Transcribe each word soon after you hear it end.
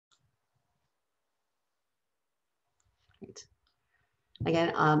Great.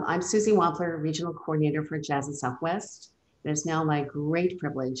 Again, I'm Susie Wampler, Regional Coordinator for Jazz in Southwest. It is now my great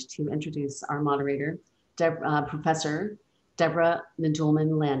privilege to introduce our moderator, Professor Deborah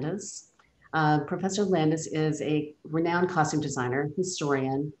Nadoolman Landis. Professor Landis is a renowned costume designer,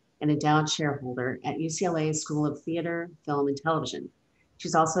 historian, and endowed shareholder at UCLA School of Theater, Film, and Television.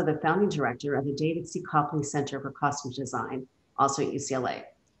 She's also the founding director of the David C. Copley Center for Costume Design, also at UCLA.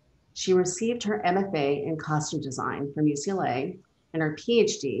 She received her MFA in costume design from UCLA and her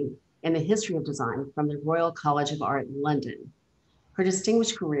PhD in the history of design from the Royal College of Art in London. Her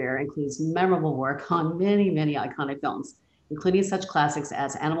distinguished career includes memorable work on many, many iconic films, including such classics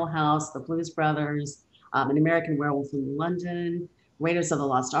as Animal House, The Blues Brothers, An American Werewolf in London, Raiders of the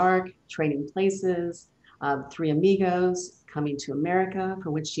Lost Ark, Trading Places, Three Amigos, Coming to America,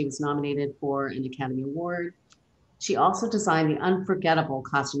 for which she was nominated for an Academy Award. She also designed the unforgettable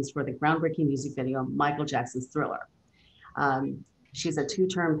costumes for the groundbreaking music video, Michael Jackson's Thriller. She's a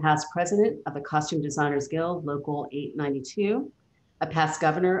two-term past president of the Costume Designers Guild, Local 892, a past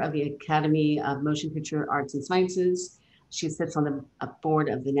governor of the Academy of Motion Picture Arts and Sciences. She sits on the board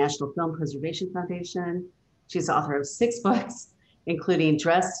of the National Film Preservation Foundation. She's the author of 6 books, including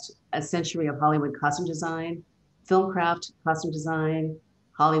Dressed, A Century of Hollywood Costume Design, Filmcraft, Costume Design,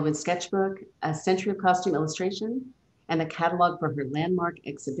 Hollywood Sketchbook, A Century of Costume Illustration, and the catalog for her landmark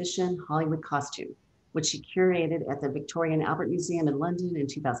exhibition, Hollywood Costume, which she curated at the Victoria and Albert Museum in London in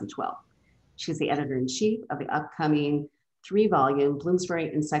 2012. She's the editor-in-chief of the upcoming 3-volume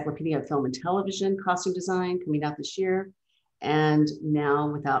Bloomsbury Encyclopedia of Film and Television Costume Design coming out this year. And now,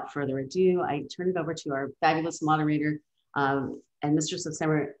 without further ado, I turn it over to our fabulous moderator and mistress of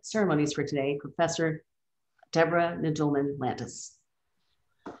ceremonies for today, Professor Deborah Nadoolman Landis.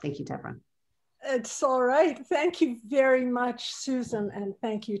 Thank you, Deborah. It's all right. Thank you very much, Susan, and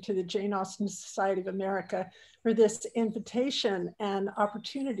thank you to the Jane Austen Society of America for this invitation and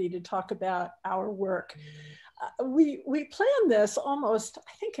opportunity to talk about our work. We planned this I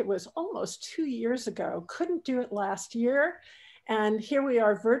think it was almost 2 years ago, couldn't do it last year. And here we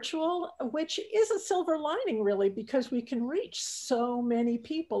are virtual, which is a silver lining really, because we can reach so many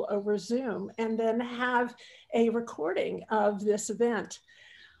people over Zoom and then have a recording of this event.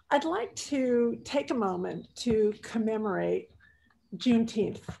 I'd like to take a moment to commemorate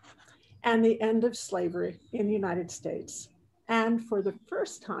Juneteenth and the end of slavery in the United States. And for the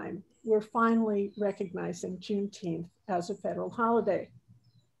first time, we're finally recognizing Juneteenth as a federal holiday.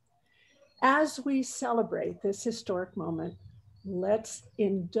 As we celebrate this historic moment, let's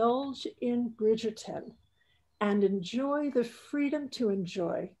indulge in Bridgerton and enjoy the freedom to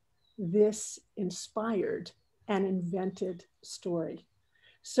enjoy this inspired and invented story.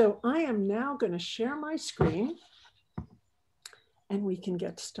 So I am now going to share my screen and we can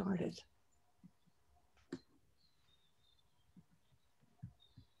get started.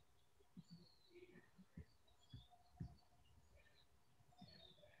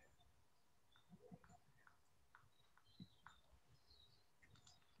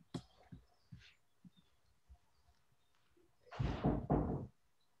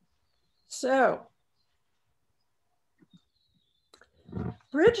 So,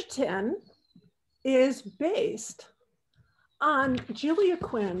 Bridgerton is based on Julia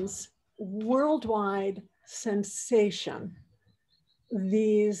Quinn's worldwide sensation,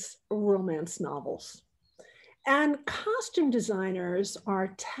 these romance novels. And costume designers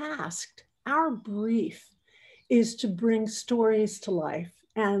are tasked, our brief is to bring stories to life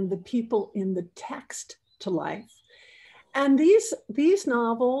and the people in the text to life. And these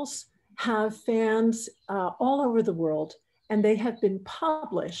novels have fans all over the world, and they have been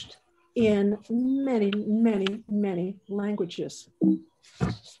published in many, many, many languages.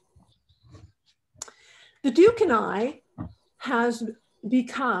 The Duke and I has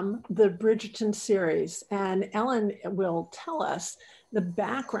become the Bridgerton series, and Ellen will tell us the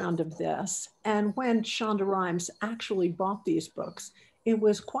background of this. And when Shonda Rhimes actually bought these books, it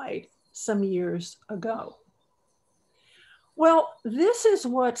was quite some years ago. Well, this is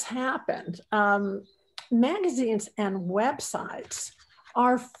what's happened. Magazines and websites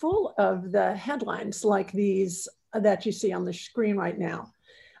are full of the headlines like these that you see on the screen right now.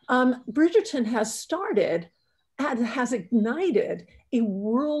 Bridgerton has ignited a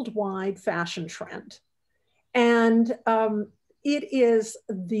worldwide fashion trend. And it is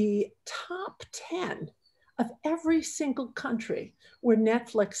the top 10 of every single country where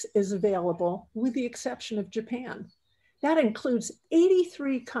Netflix is available, with the exception of Japan. That includes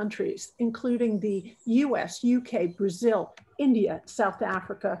 83 countries, including the US, UK, Brazil, India, South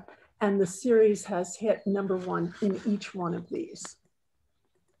Africa, and the series has hit #1 in each one of these.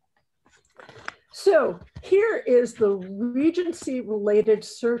 So here is the Regency-related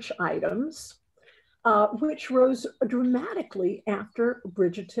search items, which rose dramatically after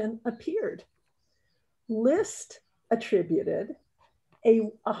Bridgerton appeared. List attributed a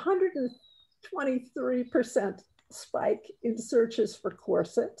 123% spike in searches for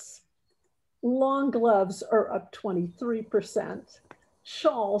corsets. Long gloves are up 23%.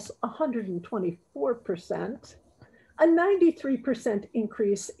 Shawls, 124%. A 93%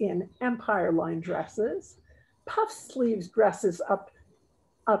 increase in empire line dresses. Puff sleeves dresses up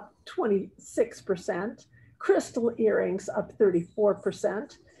 26%. Crystal earrings up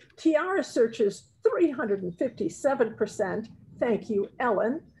 34%. Tiara searches 357%. Thank you,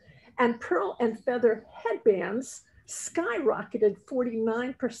 Ellen. And pearl and feather headbands skyrocketed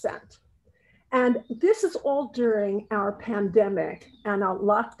 49%. And this is all during our pandemic and our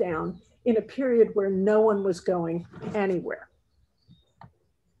lockdown in a period where no one was going anywhere.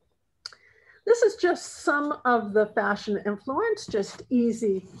 This is just some of the fashion influence, just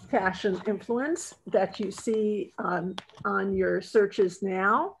easy fashion influence that you see on your searches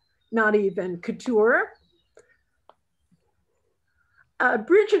now, not even couture.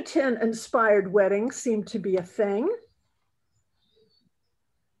 Bridgerton-inspired weddings seem to be a thing.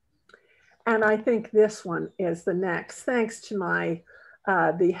 And I think this one is the next. Thanks to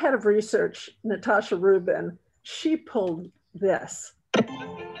the head of research, Natasha Rubin, she pulled this.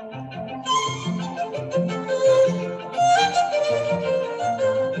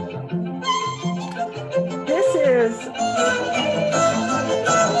 This is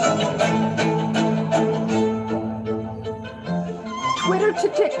Twitter to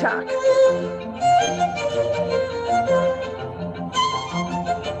TikTok.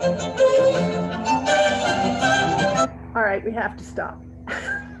 All right, we have to stop.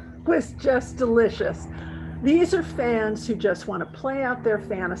 It was just delicious. These are fans who just want to play out their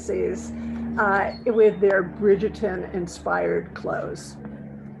fantasies with their Bridgerton-inspired clothes.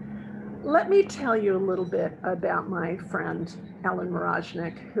 Let me tell you a little bit about my friend, Ellen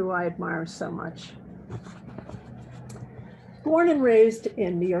Mirojnick, who I admire so much. Born and raised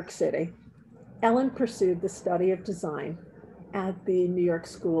in New York City, Ellen pursued the study of design at the New York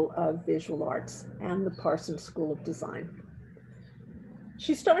School of Visual Arts and the Parsons School of Design.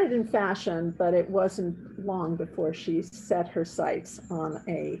 She started in fashion, but it wasn't long before she set her sights on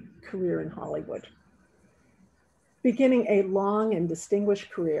a career in Hollywood, beginning a long and distinguished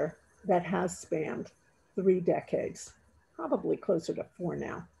career that has spanned 3 decades, probably closer to 4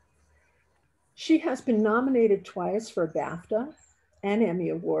 now. She has been nominated twice for BAFTA and Emmy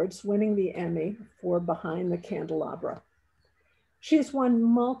Awards, winning the Emmy for Behind the Candelabra. She has won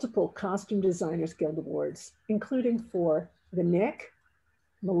multiple Costume Designers Guild Awards, including for The Nick,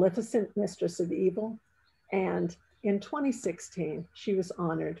 Maleficent, Mistress of Evil, and in 2016, she was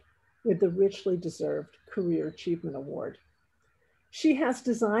honored with the richly deserved Career Achievement Award. She has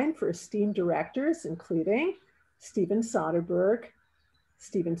designed for esteemed directors, including Steven Soderbergh,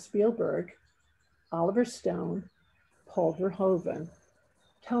 Steven Spielberg, Oliver Stone, Paul Verhoeven,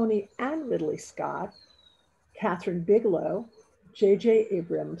 Tony and Ridley Scott, Catherine Bigelow, J.J.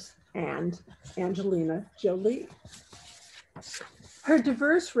 Abrams, and Angelina Jolie. Her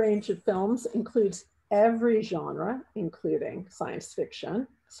diverse range of films includes every genre, including science fiction,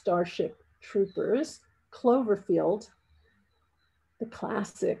 Starship Troopers, Cloverfield, the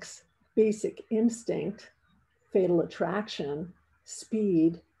classics, Basic Instinct, Fatal Attraction,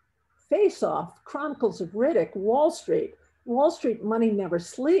 Speed, Face Off, Chronicles of Riddick, Wall Street, Money Never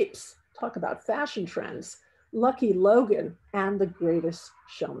Sleeps, talk about fashion trends, Lucky Logan, and The Greatest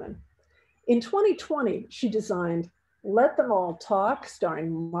Showman. In 2020, she designed Let Them All Talk,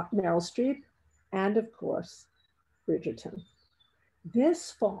 starring Meryl Streep, and of course, Bridgerton.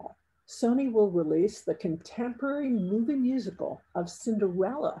 This fall, Sony will release the contemporary movie musical of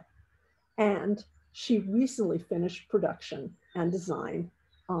Cinderella, and she recently finished production and design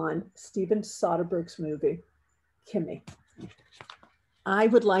on Steven Soderbergh's movie, Kimmy. I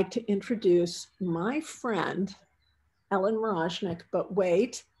would like to introduce my friend, Ellen Mirojnick, but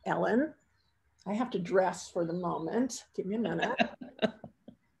wait, Ellen, I have to dress for the moment. Give me a minute.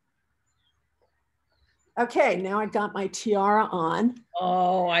 Okay, now I got my tiara on.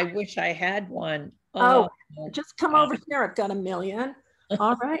 Oh, I wish I had one. Oh, just come over here. I've got a million.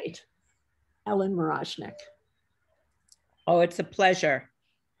 All right, Ellen Mirojnick. Oh, it's a pleasure.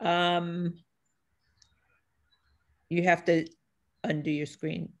 You have to undo your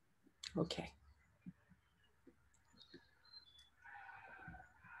screen. Okay.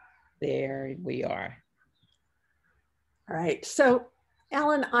 There we are. All right. So,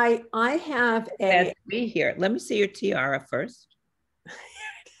 Ellen, I have a. Me here. Let me see your tiara first. Here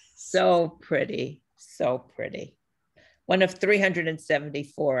it is. So pretty, so pretty. One of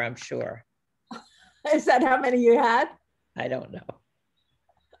 374, I'm sure. Is that how many you had? I don't know.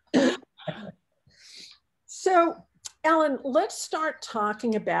 So, Ellen, let's start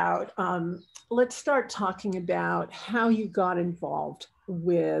talking about how you got involved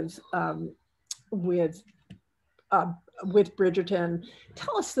with Bridgerton.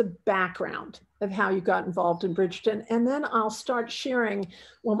 Tell us the background of how you got involved in Bridgerton, and then I'll start sharing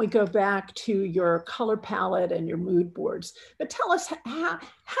when we go back to your color palette and your mood boards. But tell us, how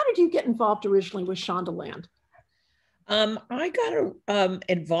did you get involved originally with Shondaland? I got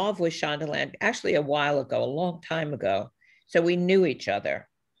involved with Shondaland actually a while ago, a long time ago. So we knew each other,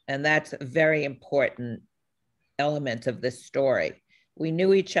 and that's a very important element of this story. We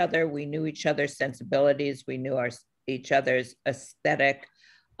knew each other, we knew each other's sensibilities, we knew each other's aesthetic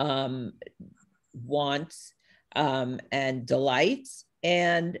wants and delights.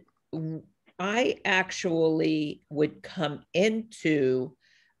 And I actually would come into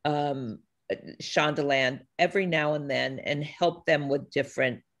Shondaland every now and then and help them with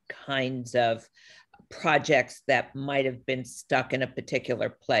different kinds of projects that might have been stuck in a particular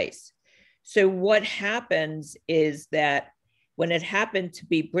place. So what happens is that when it happened to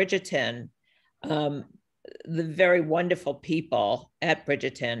be Bridgerton, the very wonderful people at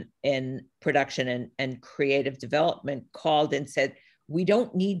Bridgerton in production and creative development called and said, we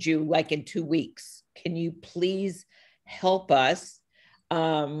don't need you like in 2 weeks. Can you please help us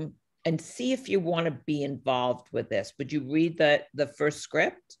and see if you want to be involved with this? Would you read the first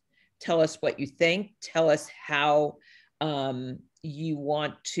script? Tell us what you think. Tell us how you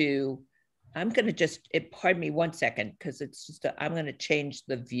want to. I'm going to just, pardon me 1 second, because it's just, I'm going to change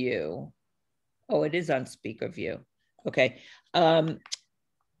the view. Oh, it is on speaker view. Okay.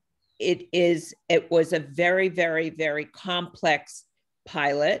 It was a very, very, very complex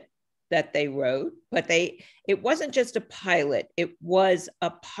pilot that they wrote, but it wasn't just a pilot. It was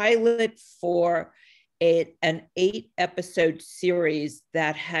a pilot for an 8-episode series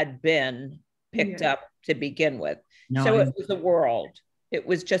that had been picked up to begin with. No, so it was a world. It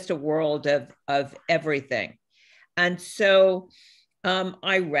was just a world of everything. And so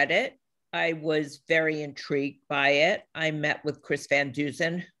I read it. I was very intrigued by it. I met with Chris Van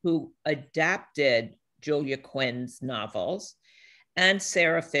Dusen, who adapted Julia Quinn's novels, and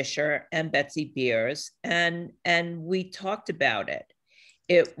Sarah Fisher and Betsy Beers, and we talked about it.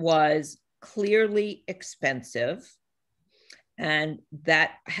 It was clearly expensive, and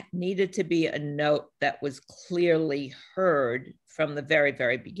that needed to be a note that was clearly heard from the very,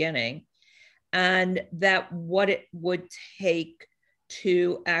 very beginning, and that what it would take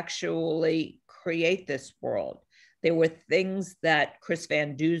to actually create this world. There were things that Chris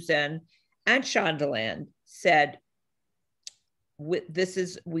Van Dusen and Shondaland said,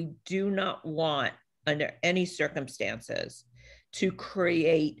 we do not want under any circumstances to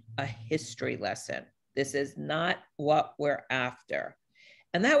create a history lesson. This is not what we're after.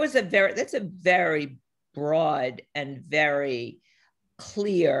 And that's a very broad and very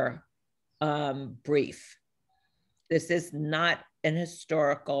clear brief. This is not an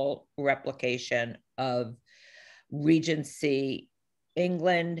historical replication of Regency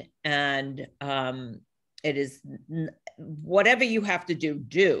England, and it is whatever you have to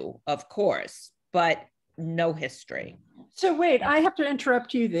do, of course, but no history. So wait, I have to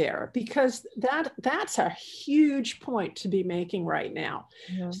interrupt you there, because that's a huge point to be making right now.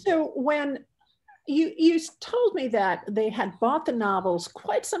 Mm-hmm. So when you told me that they had bought the novels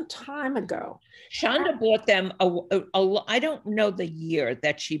quite some time ago. Shonda bought them, I don't know the year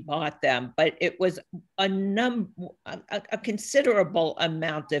that she bought them, but it was a considerable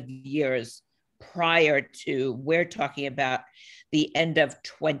amount of years prior to, we're talking about the end of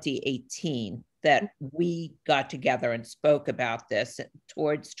 2018, that we got together and spoke about this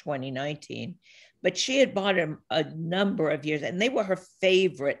towards 2019. But she had bought them a number of years, and they were her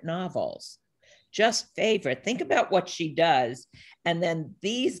favorite novels. Just favorite. Think about what she does. And then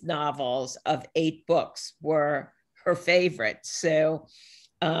these novels of 8 books were her favorite. So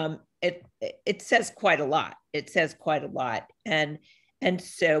it says quite a lot. It says quite a lot. And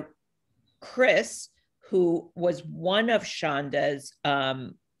so Chris, who was one of Shonda's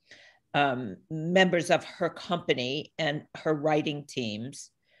members of her company and her writing teams,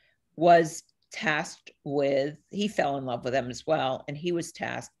 was tasked with, he fell in love with them as well. And he was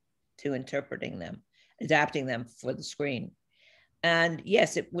tasked to interpreting them, adapting them for the screen. And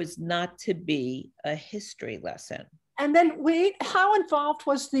yes, it was not to be a history lesson. And then wait, how involved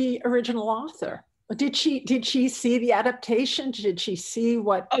was the original author Did she see the adaptation? Did she see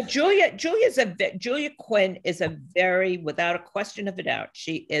what? Oh, Julia Quinn is a very, without a question of a doubt,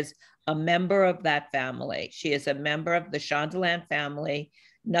 she is a member of that family. She is a member of the Shondaland family.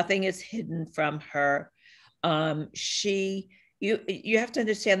 Nothing is hidden from her. You have to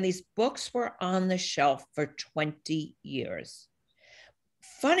understand, these books were on the shelf for 20 years.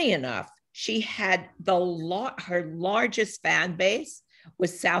 Funny enough, she had her largest fan base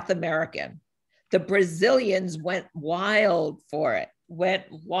was South American. The Brazilians went wild for it.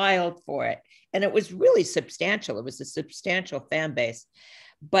 And it was really substantial. It was a substantial fan base.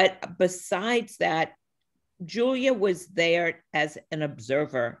 But besides that, Julia was there as an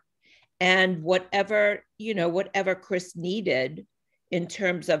observer. And whatever Chris needed in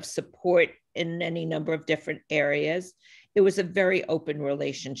terms of support in any number of different areas, it was a very open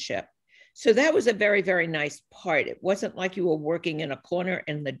relationship. So that was a very, very nice part. It wasn't like you were working in a corner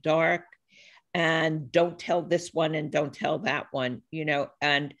in the dark and don't tell this one and don't tell that one,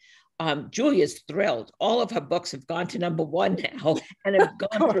 and Julia's thrilled. All of her books have gone to ¡1 now and have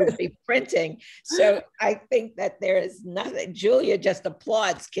gone through reprinting. So I think that there is nothing, Julia just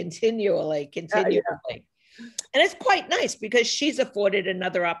applauds continually. Yeah. And it's quite nice because she's afforded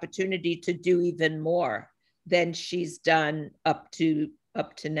another opportunity to do even more than she's done up to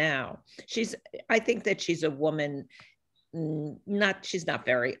now. I think that she's a woman, she's not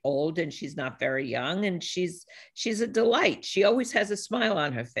very old and she's not very young, and she's a delight. She always has a smile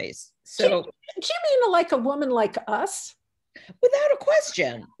on her face. So do you mean like a woman like us? Without a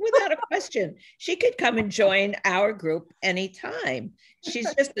question. She could come and join our group anytime.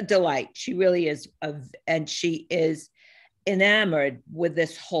 She's just a delight. She really is. And she is enamored with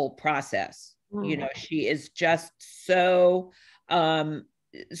this whole process. She is just so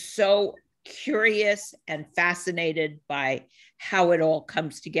curious and fascinated by how it all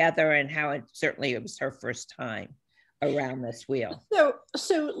comes together, and how it was her first time around this wheel.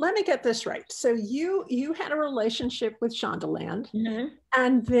 So let me get this right. So you had a relationship with Shondaland, mm-hmm.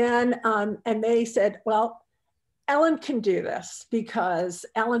 and then and they said, well, Ellen can do this because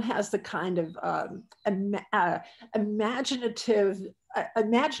Ellen has the kind of imaginative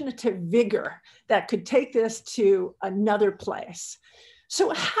vigor that could take this to another place.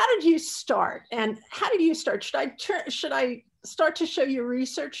 So how did you start? And how did you start? Should I start to show you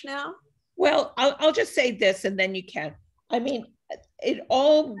research now? Well, I'll just say this, and then you can. I mean, it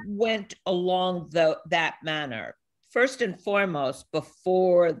all went along that manner. First and foremost,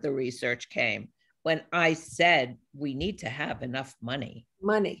 before the research came, when I said we need to have enough money.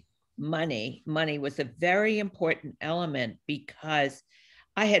 Money was a very important element, because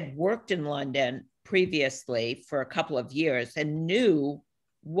I had worked in London previously for a couple of years and knew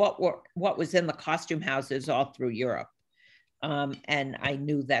what was in the costume houses all through Europe. And I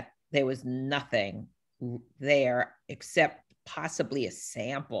knew that there was nothing there except possibly a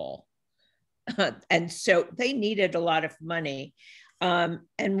sample. And so they needed a lot of money,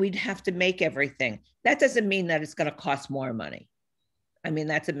 and we'd have to make everything. That doesn't mean that it's going to cost more money. I mean,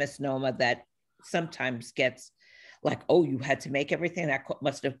 that's a misnomer that sometimes gets like, oh, you had to make everything, that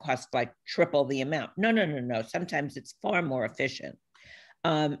must have cost like triple the amount. No. Sometimes it's far more efficient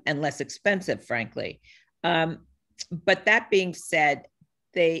and less expensive, frankly. But that being said,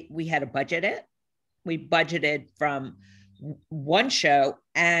 we had to budget it. We budgeted from one show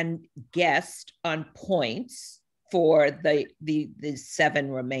and guest on points for the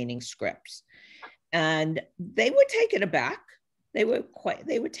 7 remaining scripts. And they were taken aback. They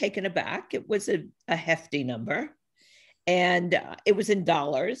were taken aback. It was a hefty number, and it was in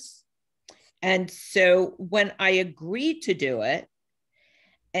dollars. And so when I agreed to do it,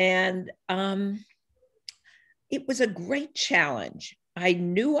 and it was a great challenge. I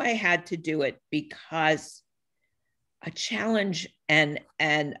knew I had to do it because a challenge and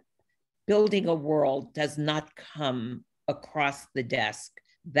building a world does not come across the desk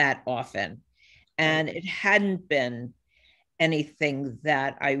that often. And it hadn't been anything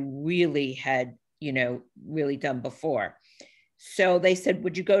that I really had, really done before. So they said,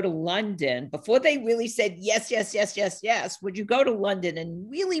 would you go to London? Before they really said, yes, would you go to London and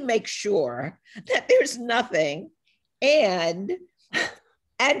really make sure that there's nothing and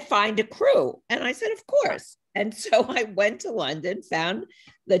find a crew? And I said, of course. And so I went to London, found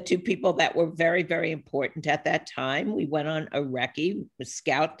the 2 people that were very, very important at that time. We went on a recce,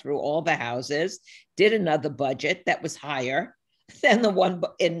 scout through all the houses, did another budget that was higher than the one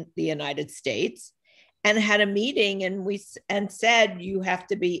in the United States, and had a meeting, and said, you have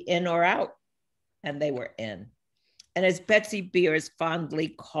to be in or out. And they were in. And as Betsy Beers fondly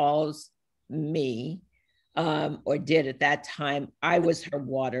calls me, or did at that time, I was her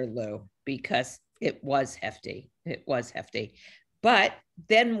Waterloo, because it was hefty. It was hefty. But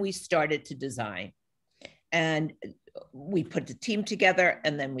then we started to design, and we put the team together,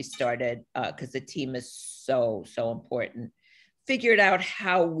 and then we started, because the team is so important, figured out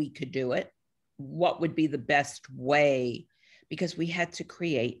how we could do it, what would be the best way, because we had to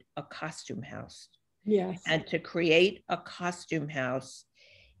create a costume house. Yes. And to create a costume house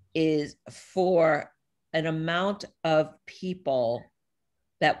is for an amount of people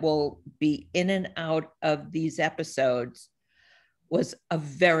that will be in and out of these episodes was a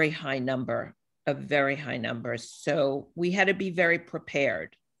very high number, a very high number. So we had to be very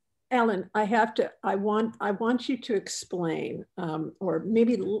prepared. Ellen, I want you to explain, or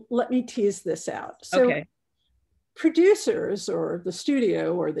maybe let me tease this out. So Okay. Producers or the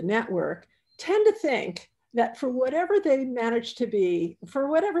studio or the network tend to think that for whatever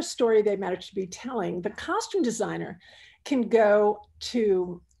story they manage to be telling, the costume designer can go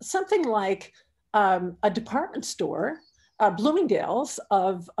to something like a department store, Bloomingdale's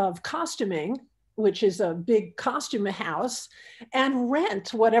of costuming, which is a big costume house, and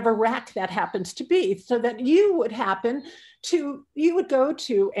rent whatever rack that happens to be, so that you would go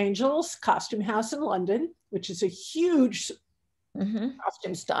to Angel's Costume House in London, which is a huge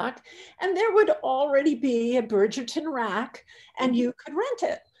costume stock, and there would already be a Bridgerton rack, and you could rent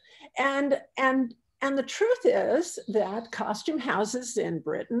it. And the truth is that costume houses in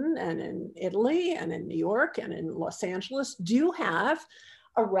Britain and in Italy and in New York and in Los Angeles do have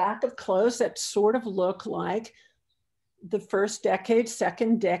a rack of clothes that sort of look like the first decade,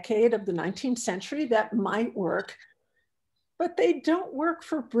 second decade of the 19th century that might work, but they don't work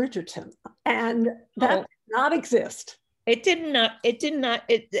for Bridgerton, and that did not exist. It did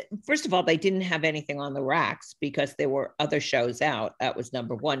not. First of all, they didn't have anything on the racks because there were other shows out. That was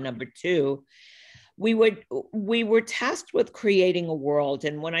number one. Number two, we were tasked with creating a world.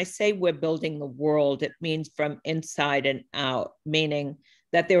 And when I say we're building the world, it means from inside and out, meaning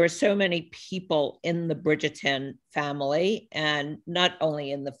that there are so many people in the Bridgerton family, and not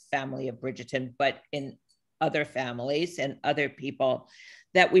only in the family of Bridgerton, but in other families and other people,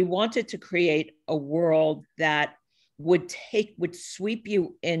 that we wanted to create a world that would sweep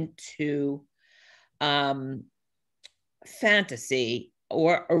you into fantasy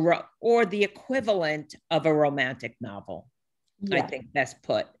or the equivalent of a romantic novel. Yeah. I think best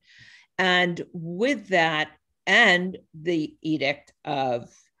put. And with that, and the edict of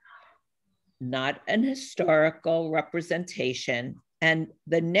not an historical representation. And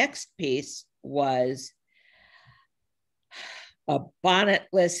the next piece was a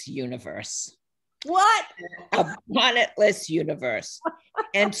bonnetless universe. What? A bonnetless universe.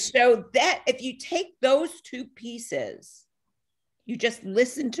 And so that, if you take those two pieces, you just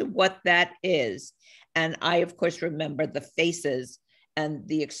listen to what that is. And I, of course, remember the faces and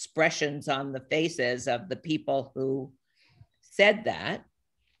the expressions on the faces of the people who said that.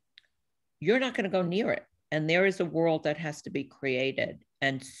 You're not going to go near it. And there is a world that has to be created.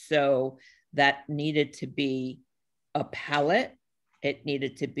 And so that needed to be a palette. It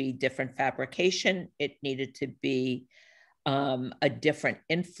needed to be different fabrication. It needed to be a different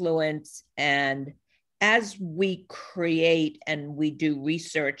influence. And as we create and we do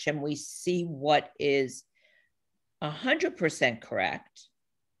research and we see what is 100% correct,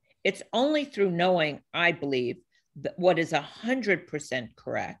 it's only through knowing, I believe, that what is 100%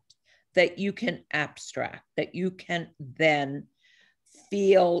 correct that you can abstract, that you can then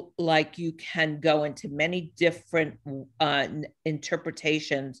feel like you can go into many different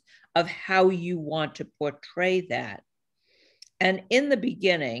interpretations of how you want to portray that. And in the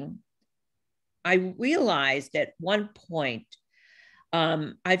beginning, I realized at one point,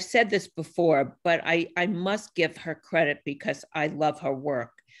 I've said this before, but I must give her credit because I love her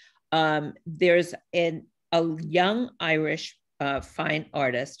work. There's a young Irish fine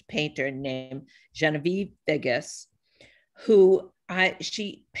artist, painter named Genevieve Figgis, who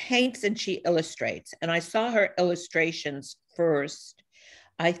she paints and she illustrates. And I saw her illustrations first,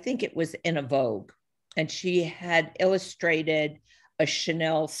 I think it was in a Vogue, and she had illustrated a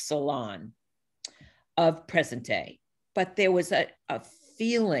Chanel salon of present day. But there was a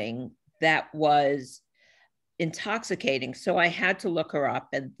feeling that was intoxicating. So I had to look her up,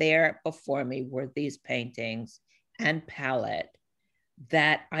 and there before me were these paintings and palette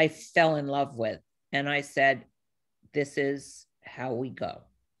that I fell in love with. And I said, this is how we go.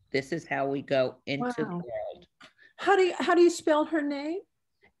 This is how we go into the world. How do you spell her name?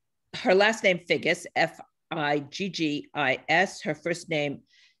 Her last name Figgis, Figgis. Her first name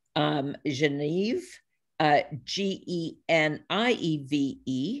Genevieve, Genieve.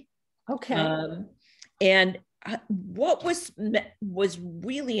 Okay. And what was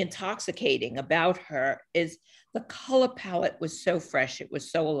really intoxicating about her is the color palette was so fresh. It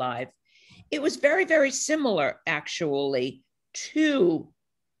was so alive. It was very, very similar, actually, to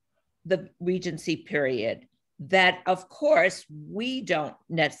the Regency period that, of course, we don't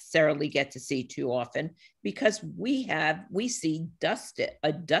necessarily get to see too often because we see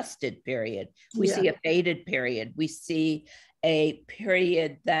a dusted period. We see a faded period. We see a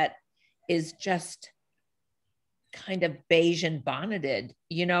period that is just kind of beige and bonneted,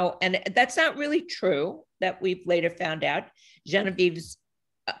 and that's not really true, that we've later found out. Genevieve's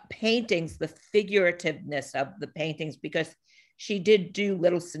paintings, the figurativeness of the paintings, because she did do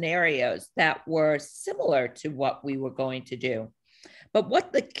little scenarios that were similar to what we were going to do. But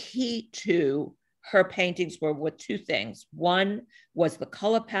what the key to her paintings were two things. One was the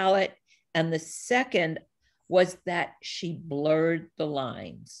color palette, and the second was that she blurred the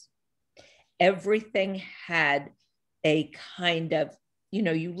lines. Everything had a kind of,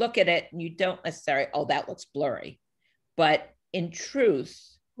 you look at it and you don't necessarily, oh, that looks blurry. But in truth,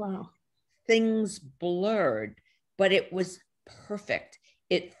 wow, things blurred, but it was perfect.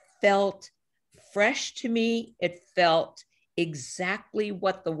 It felt fresh to me. It felt exactly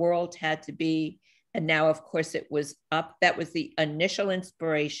what the world had to be. And now, of course, it was up. That was the initial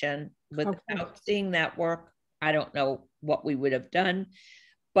inspiration. Without seeing that work, I don't know what we would have done.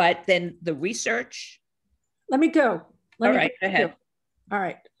 But then the research. Let me go. All right, go ahead. All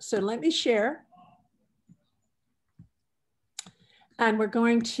right, so let me share. And we are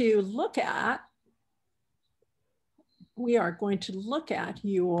going to look at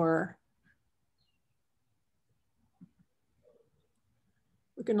your,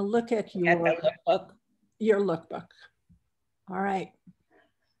 lookbook. Your lookbook. All right.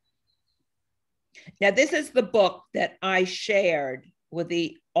 Now, this is the book that I shared with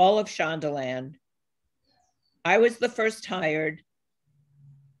all of Shondaland. I was the first hired.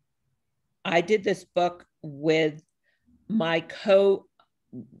 I did this book with my co-genius,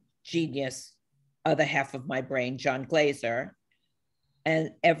 other half of my brain, John Glazer,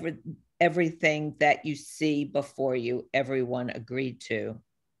 and everything that you see before you, everyone agreed to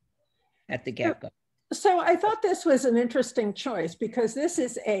at the get-go. So I thought this was an interesting choice because this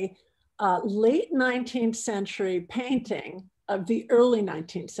is a late 19th century painting of the early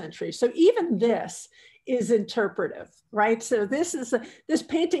 19th century. So even this is interpretive, right? So this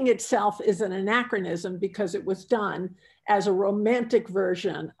painting itself is an anachronism because it was done as a romantic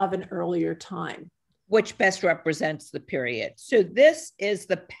version of an earlier time. Which best represents the period. So this is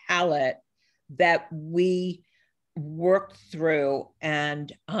the palette that we worked through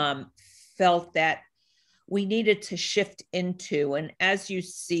and felt that we needed to shift into. And as you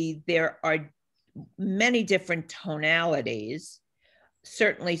see, there are many different tonalities,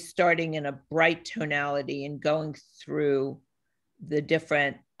 certainly starting in a bright tonality and going through the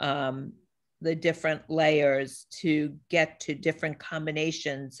different layers to get to different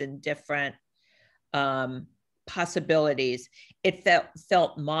combinations and different possibilities. It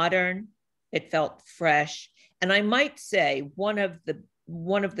felt modern, it felt fresh. And I might say one of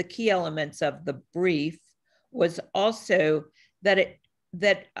the key elements of the brief was also that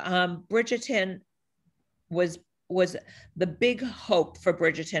Bridgerton was the big hope for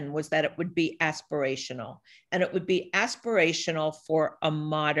Bridgerton was that it would be aspirational, and it would be aspirational for a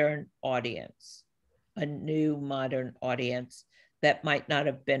modern audience, a new modern audience that might not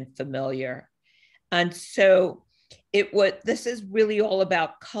have been familiar. And so this is really all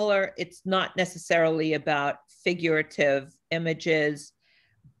about color. It's not necessarily about figurative images,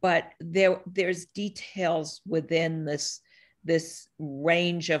 but there's details within this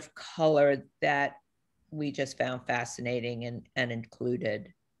range of color that we just found fascinating and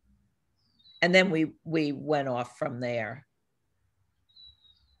included. And then we went off from there.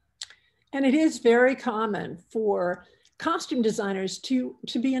 And it is very common for costume designers to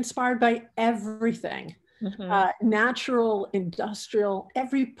be inspired by everything, natural, industrial,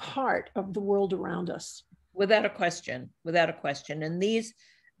 every part of the world around us. Without a question. And these,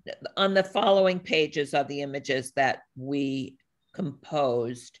 on the following pages, are the images that we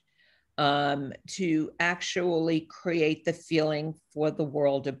composed to actually create the feeling for the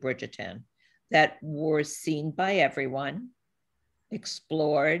world of Bridgerton that were seen by everyone,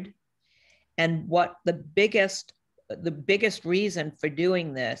 explored. And what the biggest reason for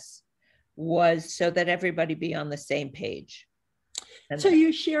doing this was so that everybody be on the same page. And so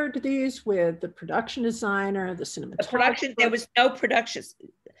you shared these with the production designer, the cinematographer. There was no production.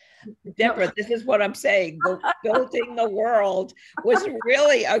 Deborah, this is what I'm saying. Building the world was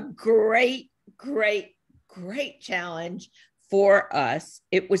really a great challenge for us.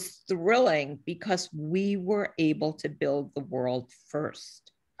 It was thrilling because we were able to build the world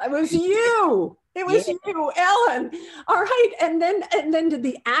first. It was you. It was you, Ellen. All right. And then did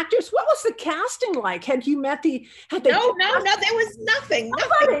the actors, what was the casting like? Had you met the, had they? No, there was nothing.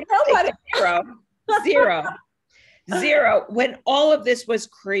 Nobody. Zero. When all of this was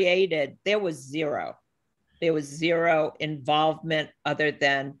created, there was zero. There was zero involvement other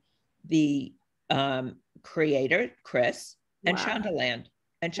than the creator, Chris, and Shondaland.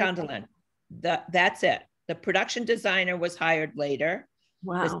 That's it. The production designer was hired later.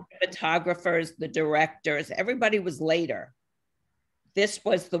 Wow. The photographers, the directors, everybody was later. This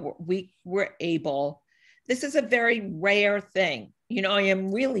was we were able, this is a very rare thing. You know, I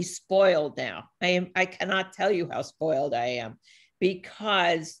am really spoiled now. I cannot tell you how spoiled I am,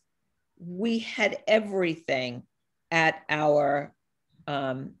 because we had everything at our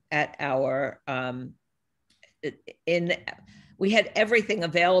we had everything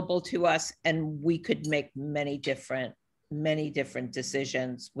available to us, and we could make many different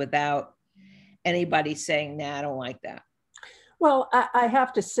decisions without anybody saying, nah, I don't like that. Well, I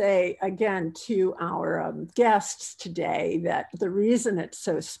have to say again to our guests today that the reason it's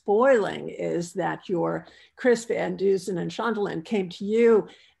so spoiling is that your Chris Van Dusen and Shondaland came to you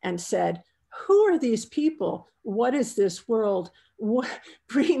and said, who are these people? What is this world?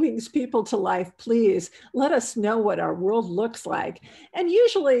 Bring these people to life, please. Let us know what our world looks like. And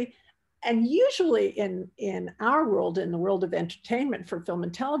usually in our world, in the world of entertainment for film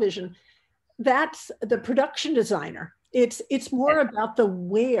and television, that's the production designer. It's more about the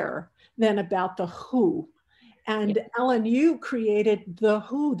where than about the who. And Ellen, you created the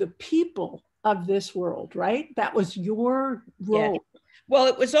who, the people of this world, right? That was your role. Yeah. Well,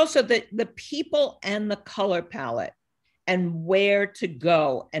 it was also the people and the color palette and where to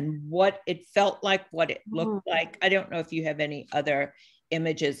go and what it felt like, what it looked like. I don't know if you have any other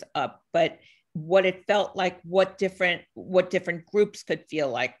images up, but what it felt like, what different groups could feel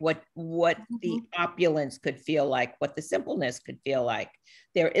like, what the opulence could feel like, what the simpleness could feel like.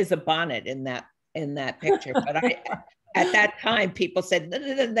 There is a bonnet in that picture, but at that time people said,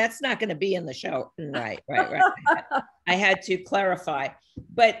 no, that's not going to be in the show. Right. I had to clarify,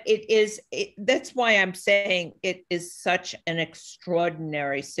 but that's why I'm saying it is such an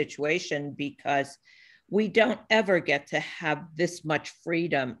extraordinary situation, because we don't ever get to have this much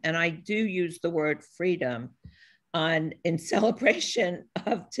freedom. And I do use the word freedom in celebration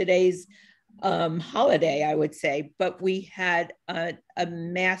of today's holiday, I would say, but we had a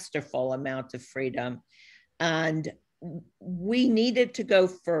masterful amount of freedom, and we needed to go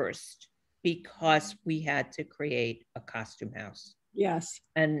first because we had to create a costume house. Yes.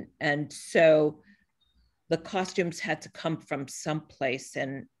 And so the costumes had to come from someplace,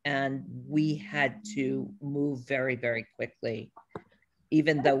 and we had to move very, very quickly,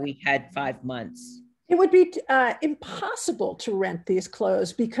 even though we had 5 months. It would be impossible to rent these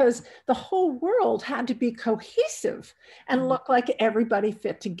clothes because the whole world had to be cohesive and look like everybody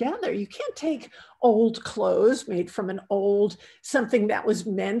fit together. You can't take old clothes made from something that was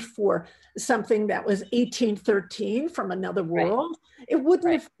meant for something that was 1813 from another world. Right. It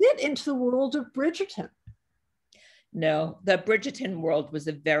wouldn't have fit into the world of Bridgerton. No, the Bridgerton world was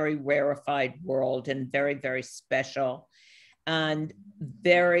a very rarefied world and very, very special. And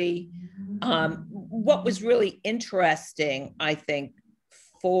very, what was really interesting, I think,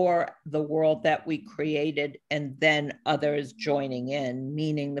 for the world that we created and then others joining in,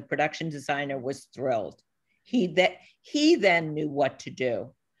 meaning the production designer was thrilled. He then knew what to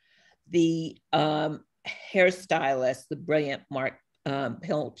do. The hairstylist, the brilliant Mark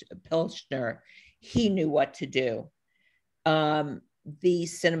Pilchner, he knew what to do. The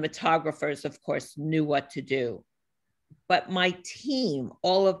cinematographers, of course, knew what to do. But my team,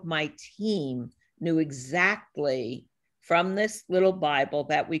 all of my team, knew exactly from this little Bible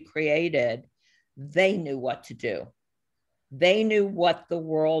that we created, they knew what to do. They knew what the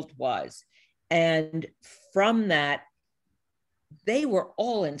world was. And from that, they were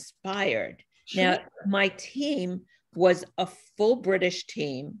all inspired. Sure. Now, my team was a full British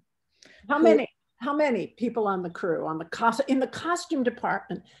team. How many people on the crew, in the costume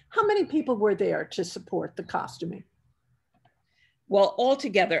department? How many people were there to support the costuming? Well,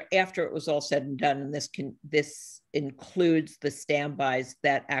 altogether, after it was all said and done, and this includes the standbys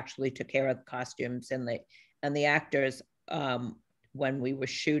that actually took care of the costumes and the actors when we were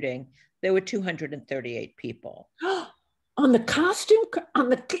shooting, there were 238 people. In the costume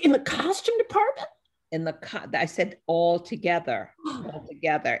department? I said all together.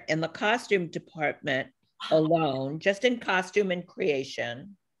 In the costume department alone, just in costume and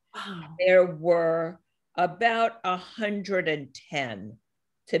creation, there were about 110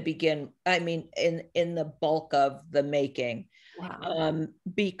 to begin. I mean, in the bulk of the making. Wow.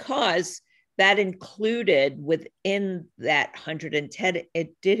 Because that included, within that 110,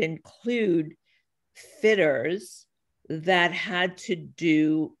 it did include fitters that had to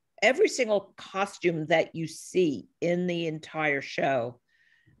do every single costume that you see in the entire show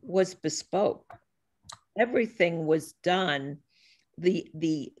was bespoke. Everything was done.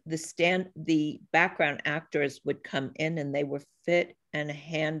 The background actors would come in and they were fit and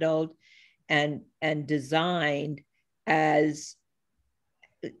handled and designed as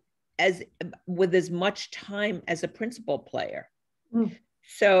with as much time as a principal player. Mm.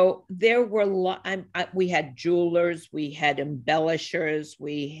 So there were we had jewelers, we had embellishers,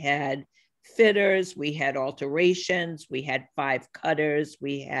 we had fitters, we had alterations, we had 5 cutters,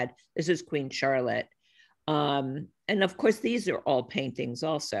 this is Queen Charlotte. And of course, these are all paintings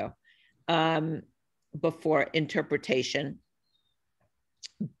also before interpretation.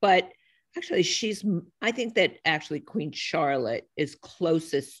 But actually, I think that actually Queen Charlotte is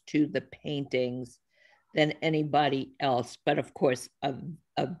closest to the paintings than anybody else, but of course, of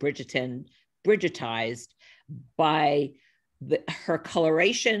Bridgerton, Bridgetized by her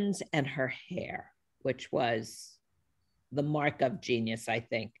colorations and her hair, which was the mark of genius, I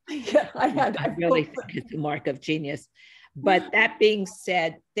think. Yeah, I really think it's the mark of genius. But that being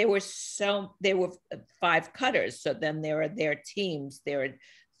said, there were 5 cutters. So then there are their teams. There are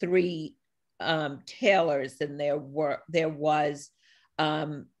 3 tailors, and there was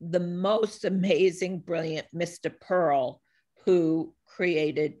the most amazing, brilliant Mr. Pearl, who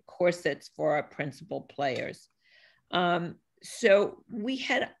created corsets for our principal players. So we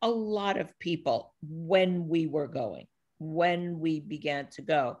had a lot of people when we began to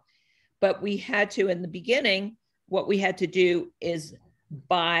go. But we had to, in the beginning, what we had to do is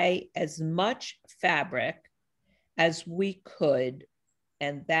buy as much fabric as we could.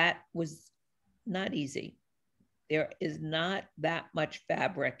 And that was not easy. There is not that much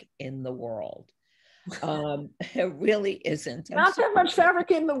fabric in the world. It really isn't. Not that much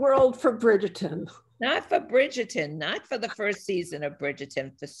fabric in the world for Bridgerton. Not for Bridgerton, not for the first season of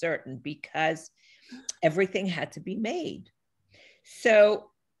Bridgerton, for certain, because everything had to be made. So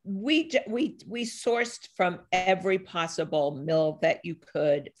we sourced from every possible mill that you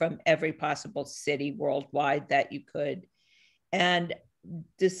could, from every possible city worldwide that you could, and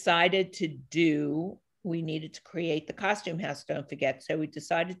decided we needed to create the costume house, don't forget. So we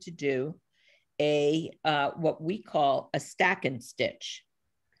decided to do what we call a stack and stitch.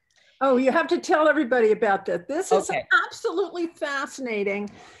 Oh, you have to tell everybody about that. This is absolutely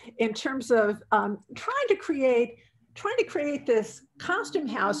fascinating in terms of trying to create this costume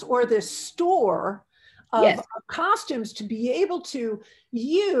house or this store of costumes to be able to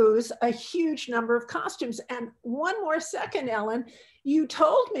use a huge number of costumes. And one more second, Ellen, you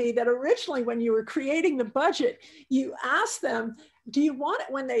told me that originally when you were creating the budget, you asked them, do you want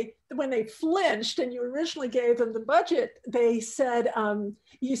it, when they flinched and you originally gave them the budget, they said,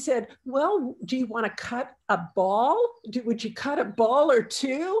 you said, well, do you want to cut a ball? Would you cut a ball or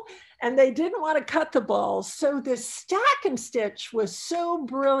 2? And they didn't want to cut the balls. So this stack and stitch was so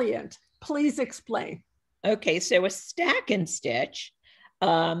brilliant. Please explain. Okay, so a stack and stitch,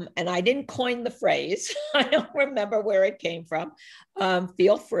 and I didn't coin the phrase. I don't remember where it came from.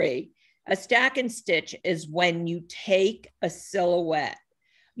 Feel free. A stack and stitch is when you take a silhouette,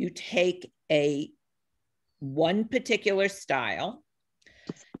 you take one particular style,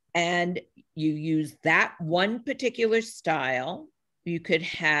 and you use that one particular style. You could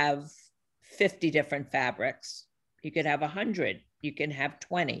have 50 different fabrics. You could have 100. You can have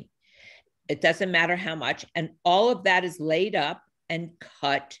 20. It doesn't matter how much. And all of that is laid up and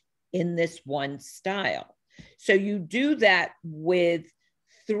cut in this one style. So you do that with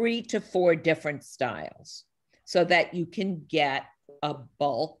 3 to 4 different styles so that you can get a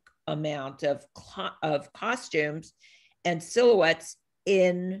bulk amount of costumes and silhouettes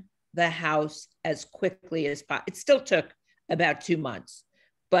in the house as quickly as possible. It still took about 3 months,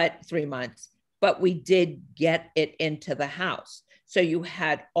 but we did get it into the house. So you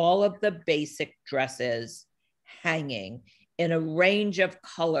had all of the basic dresses hanging in a range of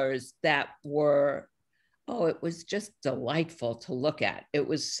colors that were, it was just delightful to look at. It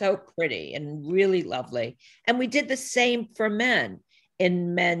was so pretty and really lovely. And we did the same for men,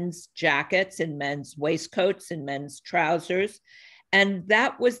 in men's jackets, in men's waistcoats, in men's trousers. And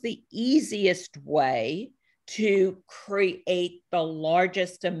that was the easiest way to create the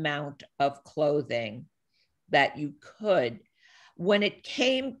largest amount of clothing that you could. When it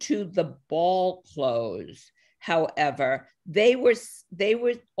came to the ball clothes, however, they were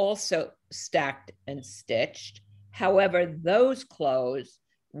also stacked and stitched. However, those clothes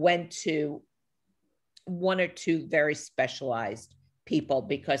went to one or two very specialized people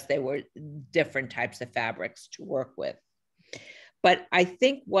because they were different types of fabrics to work with. But I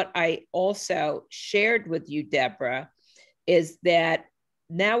think what I also shared with you, Deborah, is that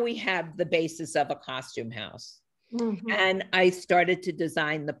now we have the basis of a costume house. Mm-hmm. And I started to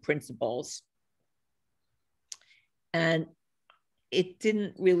design the principles. And it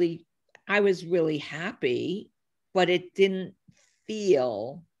didn't really, I was really happy, but it didn't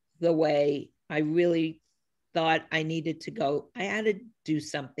feel the way I really thought I needed to go. I had to do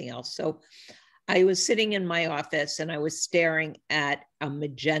something else. So I was sitting in my office and I was staring at a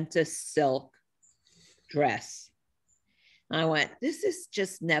magenta silk dress. I went, this is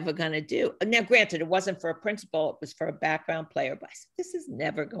just never going to do. Now, granted, it wasn't for a principal, it was for a background player, but I said, this is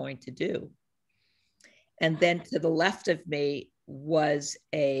never going to do. And then to the left of me was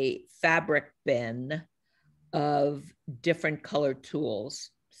a fabric bin of different colored tools,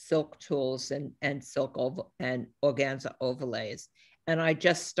 silk tools and silk and organza overlays. And I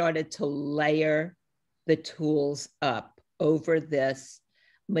just started to layer the tools up over this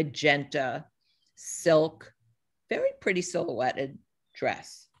magenta silk, very pretty silhouetted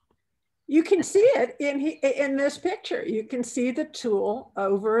dress. You can see it in this picture. You can see the tool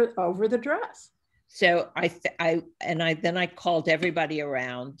over the dress. So then I called everybody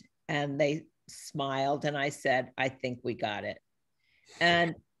around and they smiled and I said, I think we got it.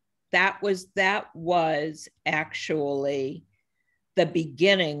 And that was actually the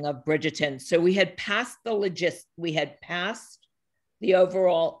beginning of Bridgerton. So we had passed we had passed the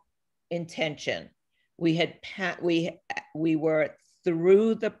overall intention. We were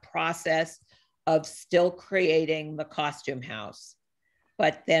through the process of still creating the costume house.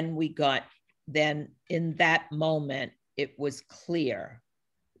 But then in that moment, it was clear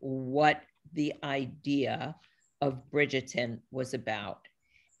what the idea of Bridgerton was about.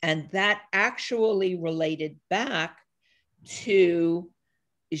 And that actually related back to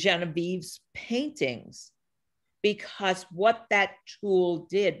Genevieve's paintings, because what that tool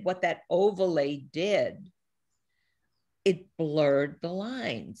did, what that overlay did, it blurred the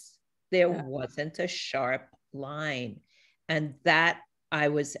lines. There wasn't a sharp line. And that I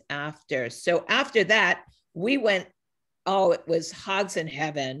was after. So after that, we went, it was hogs in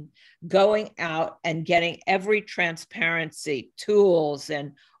heaven, going out and getting every transparency tools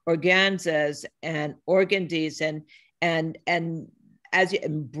and organzas and organdies and as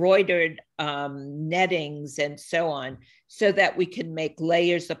embroidered nettings and so on, so that we can make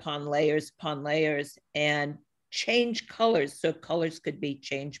layers upon layers upon layers and change colors so colors could be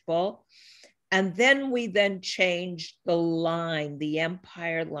changeable. And then we changed the line, the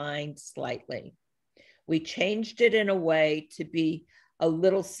empire line slightly. We changed it in a way to be a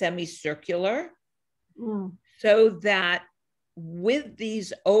little semicircular so that with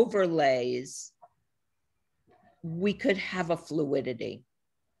these overlays, we could have a fluidity.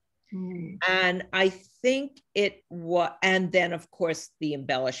 And I think it was, and then of course the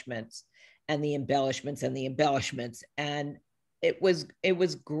embellishments and the embellishments and the embellishments. And it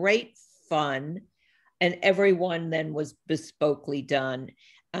was great fun. And everyone then was bespokely done.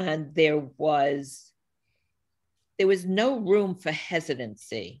 And there was no room for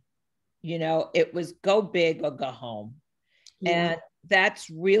hesitancy. It was go big or go home. Yeah. And that's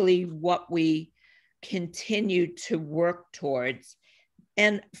really what we continue to work towards.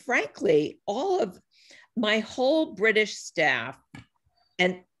 And frankly, all of my whole British staff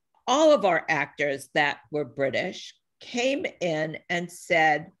and all of our actors that were British came in and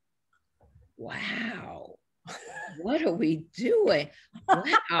said, wow, what are we doing?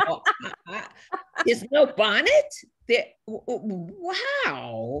 Wow, there's no bonnet?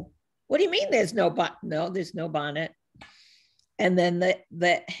 Wow, what do you mean there's no bonnet? No, there's no bonnet. And then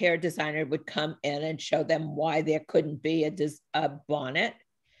the hair designer would come in and show them why there couldn't be a bonnet.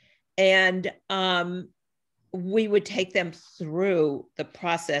 And we would take them through the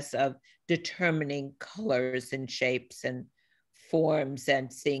process of determining colors and shapes and forms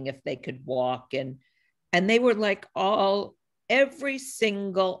and seeing if they could walk. And they were like every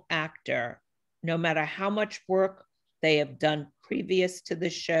single actor, no matter how much work they have done previous to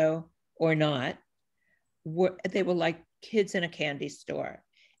the show or not, they were like kids in a candy store.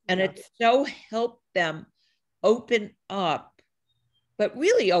 And it so helped them open up, but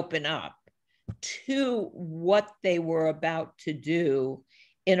really open up to what they were about to do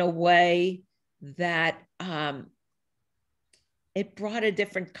in a way that it brought a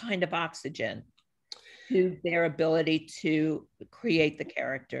different kind of oxygen to their ability to create the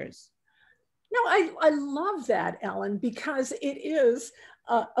characters. No, I love that, Ellen, because it is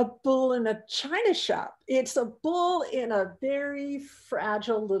a bull in a china shop. It's a bull in a very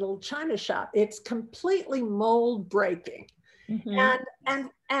fragile little china shop. It's completely mold breaking. Mm-hmm.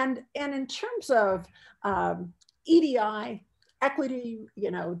 And in terms of EDI, equity,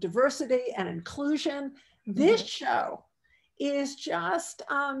 diversity and inclusion, this show is just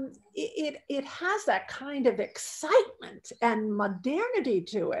it has that kind of excitement and modernity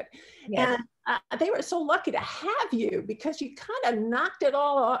to it. Yes. And they were so lucky to have you, because you kind of knocked it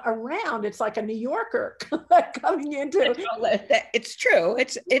all around. It's like a New Yorker coming into it's true.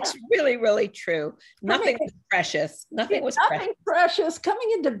 It's really, really true. Nothing was precious. Nothing precious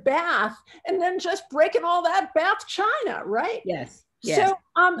coming into Bath and then just breaking all that Bath china, right? Yes. Yes. So,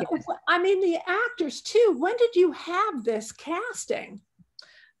 yes. I mean, the actors too, when did you have this casting?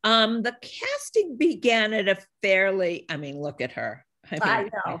 The casting began at a fairly, look at her. I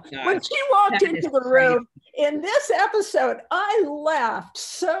know. When she walked into the room in this episode, I laughed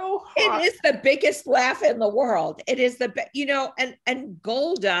so hard. It is the biggest laugh in the world. It is and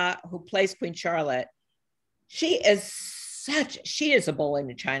Golda, who plays Queen Charlotte, she is a bull in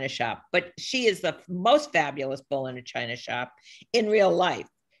a china shop, but she is the most fabulous bull in a china shop in real life.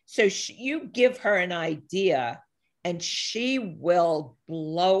 So you give her an idea and she will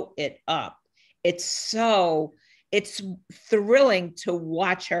blow it up. It's thrilling to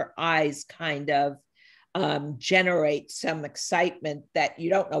watch her eyes kind of generate some excitement that you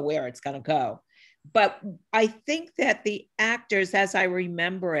don't know where it's going to go. But I think that the actors, as I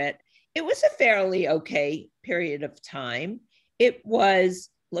remember it was a fairly okay period of time. It was,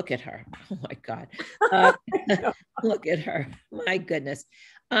 look at her. Oh my God. Look at her. My goodness.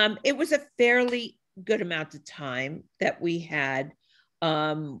 It was a fairly good amount of time that we had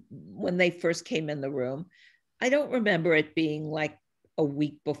when they first came in the room. I don't remember it being like a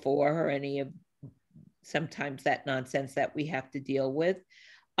week before or any of sometimes that nonsense that we have to deal with.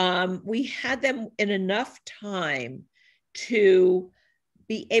 We had them in enough time to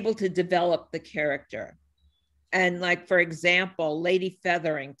be able to develop the character. And like, for example, Lady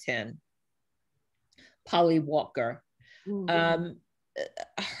Featherington, Polly Walker, the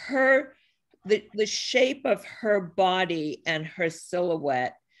shape of her body and her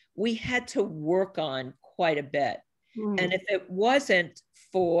silhouette, we had to work on quite a bit. And if it wasn't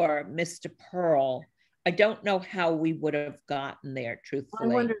for Mr. Pearl, I don't know how we would have gotten there, truthfully.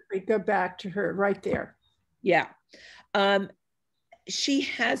 I wonder if we go back to her right there. Yeah. She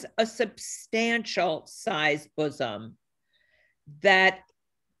has a substantial size bosom that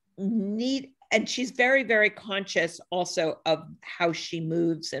and she's very, very conscious also of how she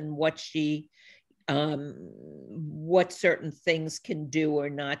moves and what certain things can do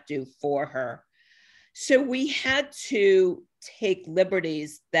or not do for her. So we had to take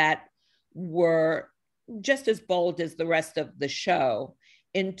liberties that were just as bold as the rest of the show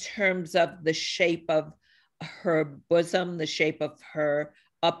in terms of the shape of her bosom, the shape of her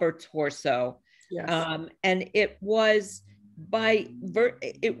upper torso. Yes. And it was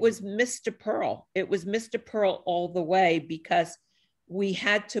Mr. Pearl. It was Mr. Pearl all the way, because we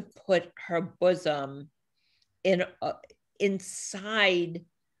had to put her bosom inside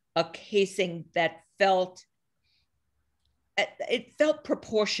a casing that felt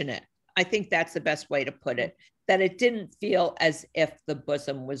proportionate. I think that's the best way to put it, that it didn't feel as if the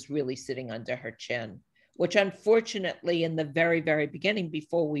bosom was really sitting under her chin, which unfortunately in the very, very beginning,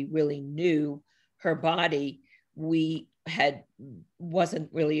 before we really knew her body, wasn't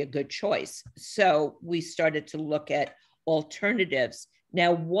really a good choice. So we started to look at alternatives.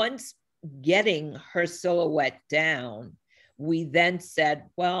 Now, once getting her silhouette down, we then said,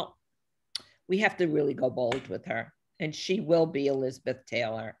 well, we have to really go bold with her. And she will be Elizabeth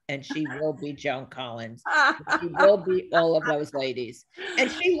Taylor, and she will be Joan Collins. She will be all of those ladies.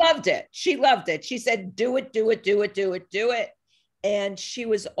 And she loved it. She loved it. She said, do it, do it, do it, do it, do it. And she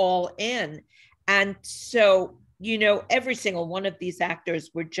was all in. And so, every single one of these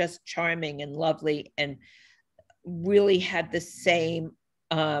actors were just charming and lovely and really had the same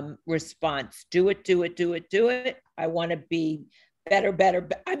response. Do it, do it, do it, do it. I want to be better.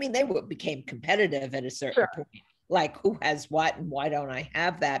 They became competitive at a certain point. Like, who has what and why don't I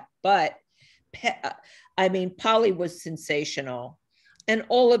have that? But Polly was sensational, and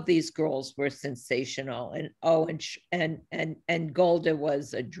all of these girls were sensational. And Golda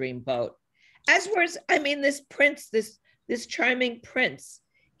was a dreamboat. As was, this prince, this charming prince.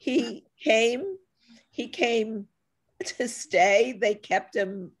 He came to stay. They kept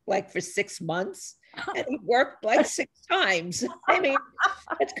him like for 6 months, and he worked like 6 times.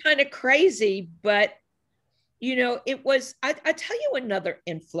 It's kind of crazy, but it was, I tell you another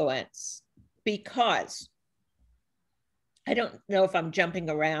influence because I don't know if I'm jumping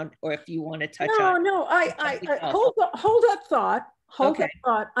around or if you want to touch no, on. No, I hold that thought. Hold that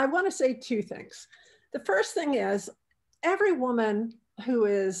thought. I want to say two things. The first thing is every woman who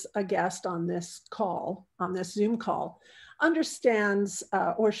is a guest on this call, on this Zoom call, understands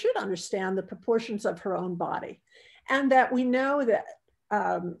or should understand the proportions of her own body. And that we know that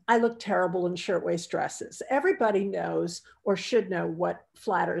I look terrible in shirtwaist dresses. Everybody knows or should know what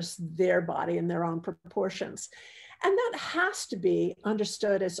flatters their body in their own proportions. And that has to be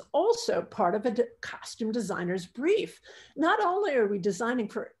understood as also part of a costume designer's brief. Not only are we designing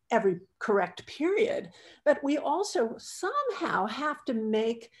for every correct period, but we also somehow have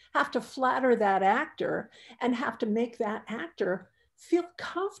to flatter that actor and have to make that actor feel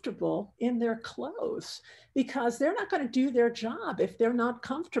comfortable in their clothes, because they're not going to do their job if they're not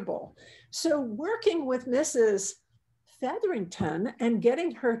comfortable. So working with Mrs. Featherington and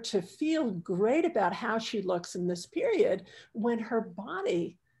getting her to feel great about how she looks in this period when her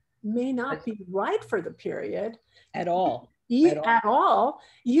body may not be right for the period at all. At all,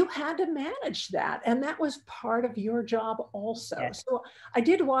 you had to manage that. And that was part of your job also. Yes. So I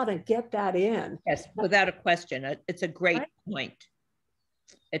did want to get that in. Yes, without a question. It's a great point.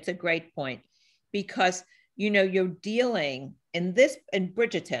 It's a great point because, you know, you're dealing in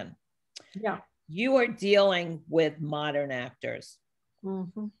Bridgerton. Yeah. You are dealing with modern actors,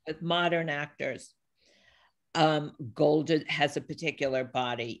 mm-hmm. with modern actors. Golda has a particular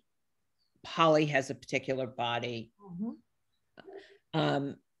body. Polly has a particular body.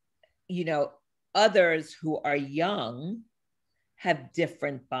 Mm-hmm. You know, others who are young have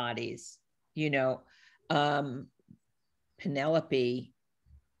different bodies. You know, Penelope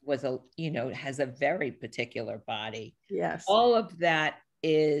has a very particular body. Yes. All of that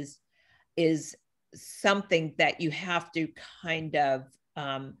is something that you have to kind of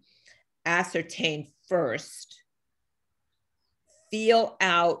ascertain first, feel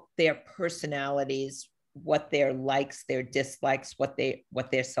out their personalities, what their likes, their dislikes, what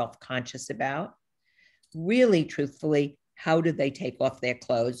they're self-conscious about. Really, truthfully, how do they take off their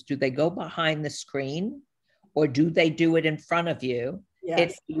clothes? Do they go behind the screen or do they do it in front of you?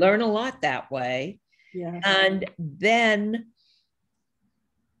 Yes. You learn a lot that way. Yes. And then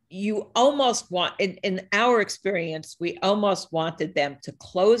you almost want, in our experience, we almost wanted them to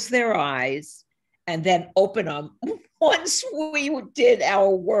close their eyes and then open them once we did our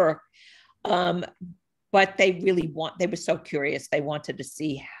work. But they were so curious. They wanted to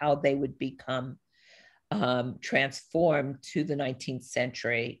see how they would become transformed to the 19th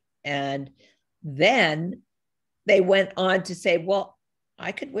century. And then they went on to say, well,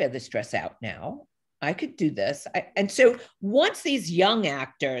 I could wear this dress out now. I could do this. And so once these young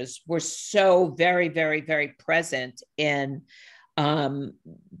actors were so very, very, very present in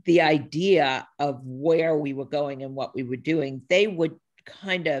the idea of where we were going and what we were doing, they would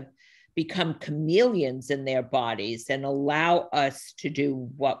kind of become chameleons in their bodies and allow us to do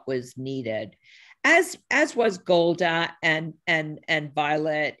what was needed, as was Golda and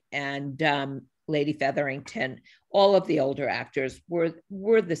Violet and Lady Featherington. All of the older actors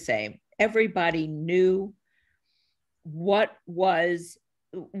were the same. Everybody knew what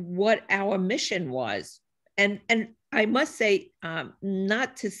our mission was. And I must say,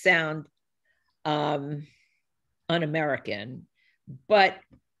 not to sound un-American, but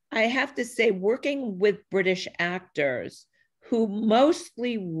I have to say, working with British actors who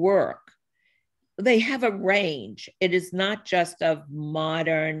mostly work, they have a range. It is not just of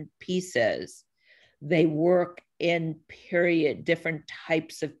modern pieces. They work in different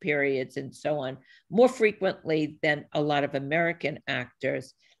types of periods and so on, more frequently than a lot of American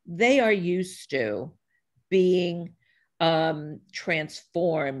actors. They are used to being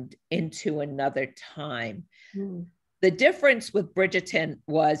transformed into another time. Mm. The difference with Bridgerton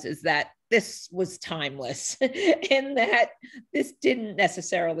is that this was timeless in that this didn't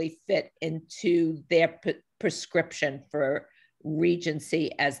necessarily fit into their prescription for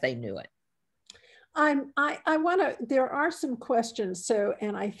Regency as they knew it. I want to, there are some questions. So,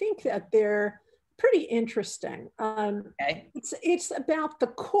 and I think that they're pretty interesting. Okay. It's about the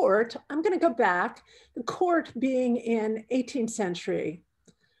court. I'm going to go back. The court being in 18th century.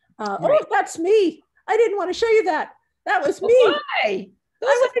 Right. Oh, that's me. I didn't want to show you that. That was me. Why? Those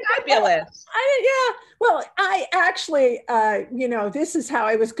are fabulous. Yeah. Well, I actually, this is how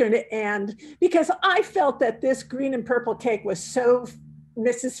I was going to end, because I felt that this green and purple cake was so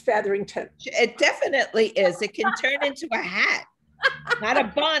Mrs. Featherington. It definitely is. It can turn into a hat. Not a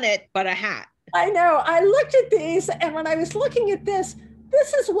bonnet, but a hat. I know. I looked at these, and when I was looking at this,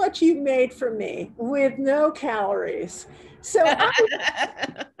 this is what you made for me with no calories. So I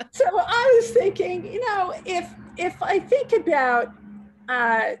was thinking, if I think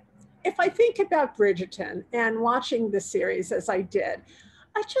about Bridgerton and watching the series as I did,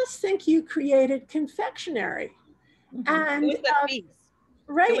 I just think you created confectionery. And it was a feast.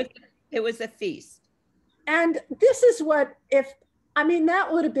 right. It was a feast. And this is what, that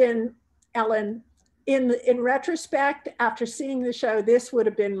would have been, Ellen, in retrospect, after seeing the show, this would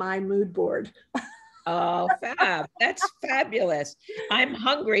have been my mood board. Oh, fab. That's fabulous. I'm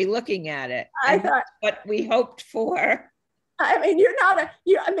hungry looking at it. I thought what we hoped for. I mean,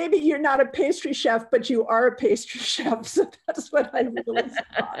 maybe you're not a pastry chef, but you are a pastry chef. So that's what I really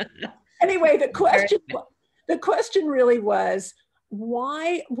thought. Anyway, the question really was,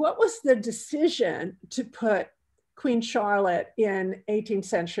 what was the decision to put Queen Charlotte in 18th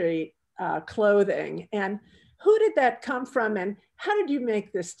century clothing? And who did that come from? And how did you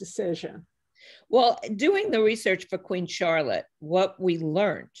make this decision? Well, doing the research for Queen Charlotte, what we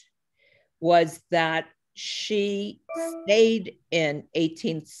learned was that she stayed in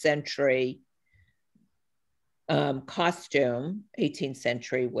 18th century costume, 18th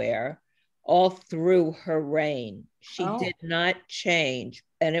century wear, all through her reign. She did not change.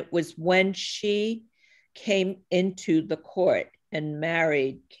 And it was when she came into the court and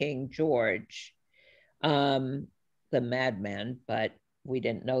married King George, the madman, but we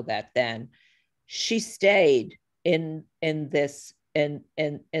didn't know that then. She stayed in this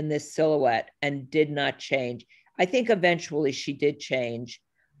silhouette and did not change. I think eventually she did change.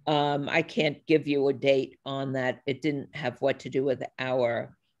 I can't give you a date on that. It didn't have what to do with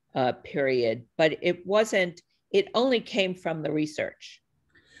our period, but it only came from the research.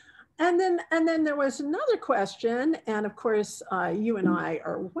 And then there was another question, and of course, you and I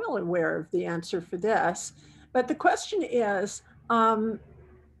are well aware of the answer for this, but the question is, how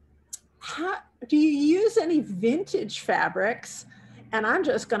do you use any vintage fabrics? And I'm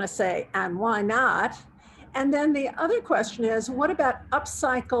just going to say, and why not? And then the other question is, what about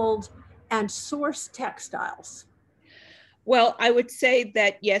upcycled and sourced textiles? Well, I would say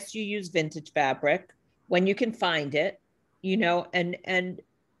that yes, you use vintage fabric when you can find it, and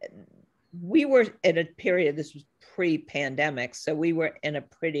we were in a period, this was pre-pandemic, so we were in a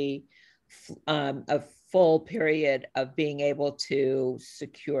pretty a full period of being able to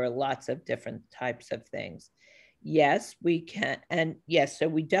secure lots of different types of things. Yes, we can. And yes, so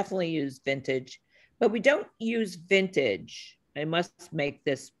we definitely use vintage, but we don't use vintage. I must make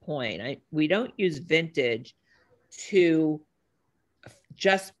this point. We don't use vintage to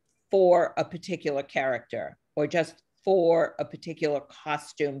just for a particular character or just for a particular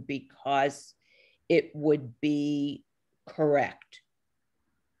costume because it would be correct.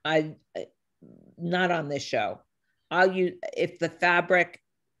 Not on this show. I'll use, if the fabric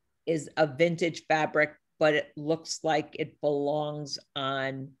is a vintage fabric, but it looks like it belongs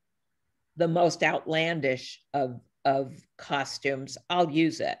on the most outlandish of costumes, I'll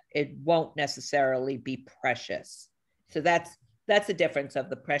use it. It won't necessarily be precious. So that's a difference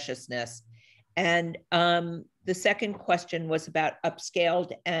of the preciousness. And the second question was about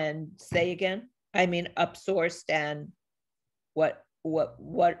upscaled and say again, I mean, upsourced and what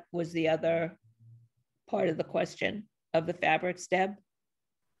was the other part of the question of the fabrics, Deb?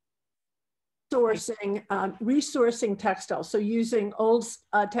 Resourcing textiles, so using old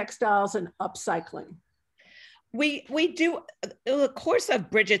textiles and upcycling. We do, in the course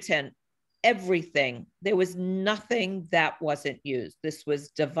of Bridgerton, everything, there was nothing that wasn't used. This was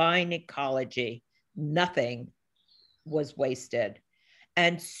divine ecology. Nothing was wasted.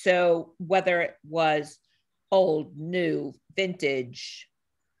 And so whether it was old, new, vintage,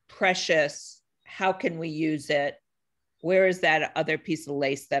 precious, how can we use it? Where is that other piece of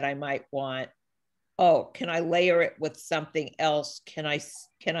lace that I might want? Oh, can I layer it with something else? Can I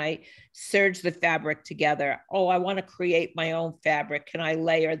serge the fabric together? Oh, I want to create my own fabric. Can I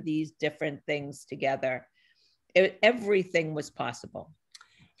layer these different things together? Everything was possible.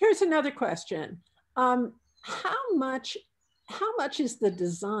 Here's another question. How much is the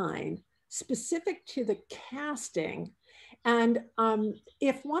design specific to the casting? And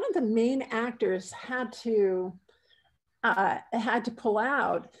if one of the main actors had to pull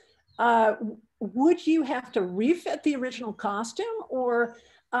out, would you have to refit the original costume, or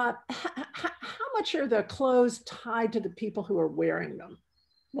how much are the clothes tied to the people who are wearing them?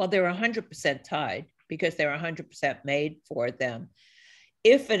 Well, they're 100% tied because they're 100% made for them.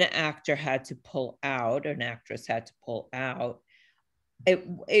 If an actor had to pull out, an actress had to pull out,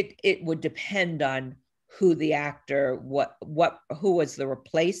 it would depend on who the actor, who was the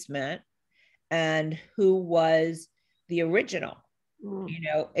replacement, and who was the original. You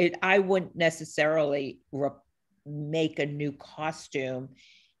know, I wouldn't necessarily make a new costume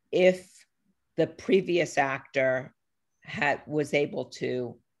if the previous actor was able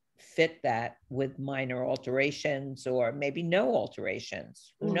to fit that with minor alterations or maybe no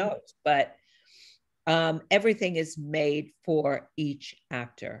alterations. Who knows? But everything is made for each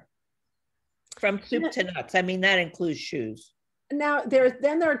actor, from soup to nuts. I mean, that includes shoes. Now, there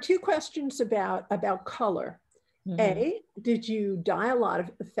are two questions about color. A, did you dye a lot of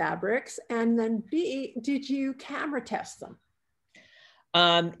fabrics? And then B, did you camera test them?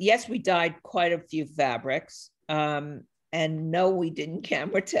 Yes, we dyed quite a few fabrics. And no, we didn't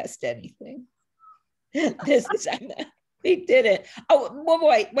camera test anything. We didn't. Oh,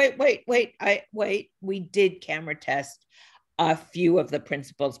 wait. We did camera test a few of the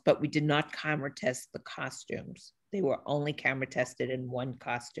principals, but we did not camera test the costumes. They were only camera tested in one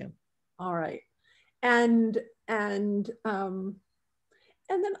costume. All right. And then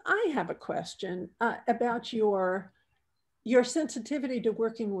I have a question about your sensitivity to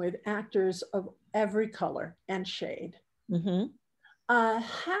working with actors of every color and shade. Now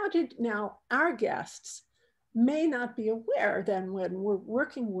our guests may not be aware then when we're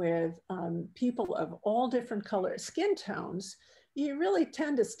working with people of all different color skin tones, you really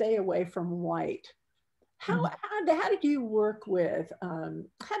tend to stay away from white. How did you work with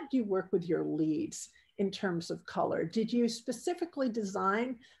your leads in terms of color? Did you specifically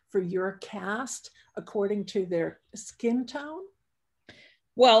design for your cast according to their skin tone?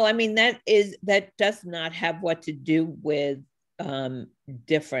 Well, I mean, that does not have what to do with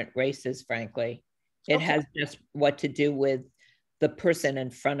different races, frankly. It has just what to do with the person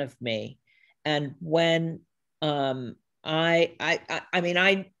in front of me. And when I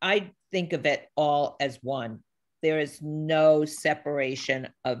think of it all as one. There is no separation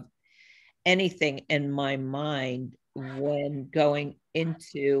of anything in my mind when going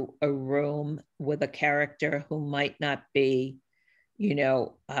into a room with a character who might not be,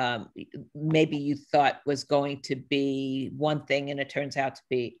 maybe you thought was going to be one thing and it turns out to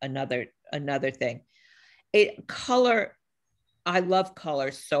be another thing. Color, I love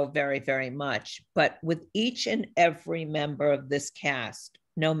color so very, very much, but with each and every member of this cast,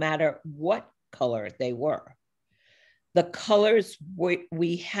 no matter what color they were, the colors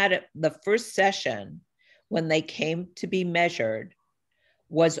we had the first session when they came to be measured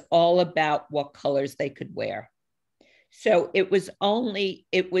was all about what colors they could wear. So it was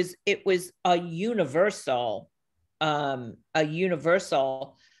a universal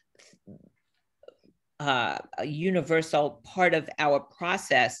part of our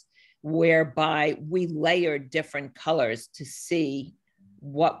process whereby we layered different colors to see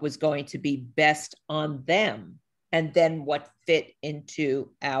what was going to be best on them and then what fit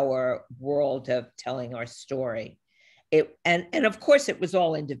into our world of telling our story. And of course it was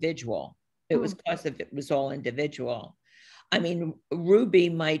all individual. It was all individual. I mean, Ruby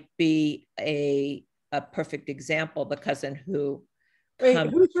might be a perfect example, the cousin who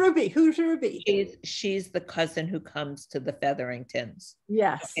who's Ruby? Who's Ruby? She's the cousin who comes to the Featheringtons.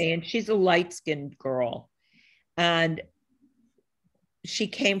 Yes. Okay? And she's a light-skinned girl. And she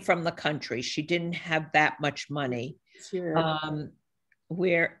came from the country. She didn't have that much money. Sure.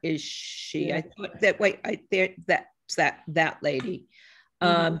 Where is she? Yeah. I thought that lady.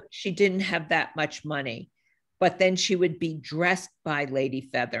 She didn't have that much money. But then she would be dressed by Lady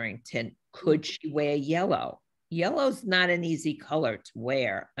Featherington. Could she wear yellow? Yellow's not an easy color to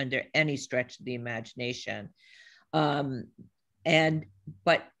wear under any stretch of the imagination. But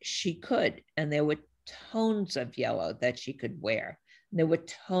she could, and there were tones of yellow that she could wear. There were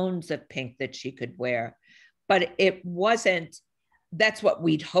tones of pink that she could wear, but it wasn't, that's what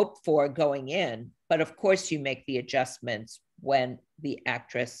we'd hoped for going in. But of course you make the adjustments when the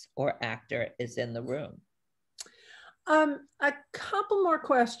actress or actor is in the room. A couple more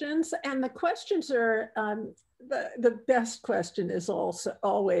questions, and the questions are, the best question is also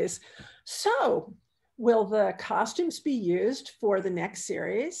always, so will the costumes be used for the next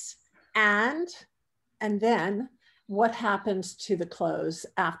series? And then what happens to the clothes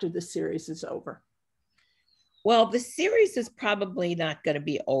after the series is over? Well, the series is probably not going to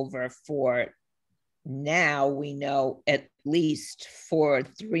be over for now. We know at least for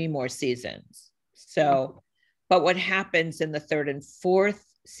 3 more seasons. So, but what happens in the 3rd and 4th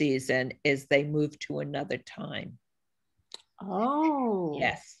season is they move to another time. Oh.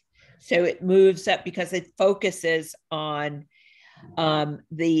 Yes. So it moves up because it focuses on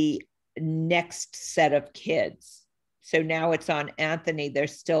the next set of kids. So now it's on Anthony. They're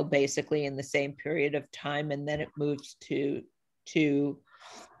still basically in the same period of time. And then it moves to 2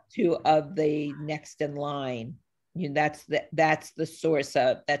 of the next in line. You know, that's the source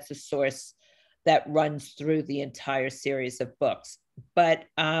that runs through the entire series of books. But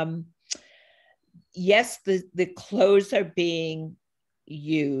yes, the clothes are being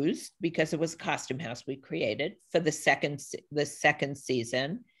used because it was a costume house we created for the second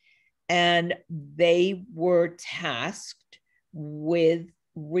season, and they were tasked with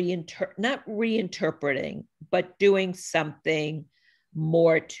not reinterpreting, but doing something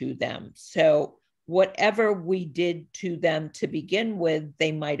more to them. So whatever we did to them to begin with,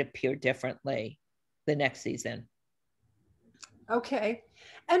 they might appear differently the next season. Okay.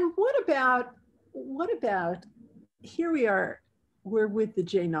 And what about, here we are, we're with the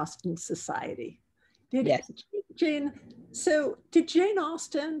Jane Austen Society. Yes. So did Jane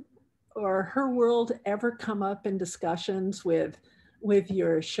Austen or her world ever come up in discussions with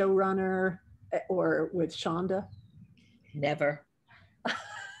your showrunner or with Shonda? Never.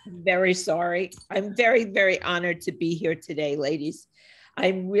 Very sorry. I'm very, very honored to be here today, ladies. I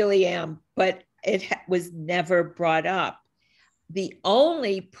really am, but it was never brought up. The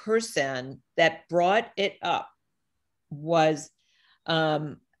only person that brought it up was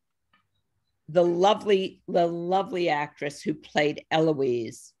the lovely actress who played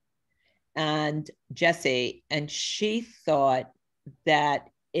Eloise and Jessie, and she thought that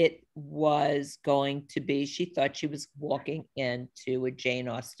it was going to be, she thought she was walking into a Jane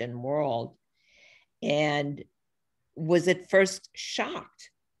Austen world, and was at first shocked.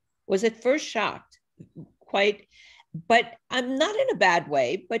 Quite, but I'm not in a bad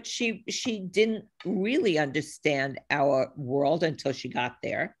way, but she didn't really understand our world until she got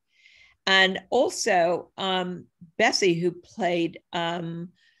there. And also Bessie, who played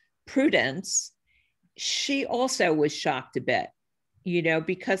Prudence, she also was shocked a bit, you know,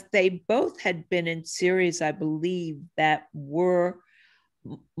 because they both had been in series, I believe, that were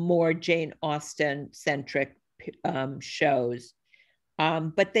more Jane Austen centric shows.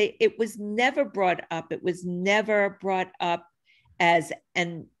 But it was never brought up. It was never brought up as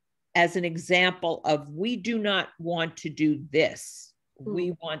an example of, we do not want to do this.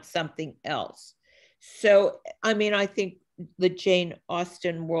 We want something else. So, I mean, I think the Jane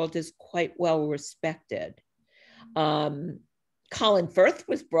Austen world is quite well respected. Colin Firth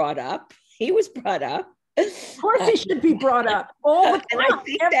was brought up. He was brought up. Of course he should be brought up all the time,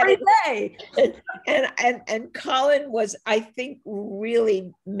 every day. And Colin was, I think,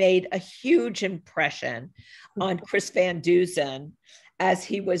 really made a huge impression on Chris Van Dusen as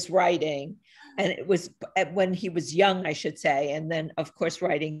he was writing. And it was when he was young, I should say, and then, of course,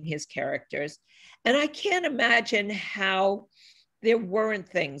 writing his characters. And I can't imagine how there weren't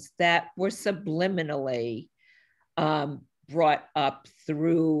things that were subliminally brought up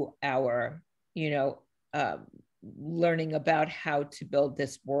through our, learning about how to build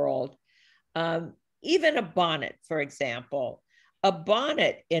this world. Even a bonnet, for example, a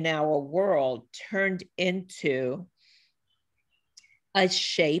bonnet in our world turned into a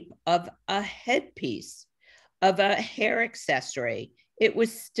shape of a headpiece, of a hair accessory. It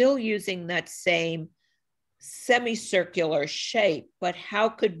was still using that same semicircular shape, but how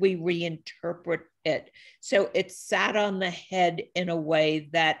could we reinterpret it? So it sat on the head in a way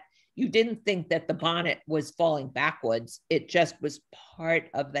that you didn't think that the bonnet was falling backwards. It just was part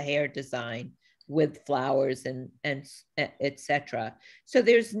of the hair design with flowers and etc. So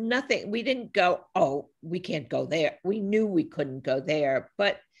there's nothing, we didn't go, oh, we can't go there. We knew we couldn't go there,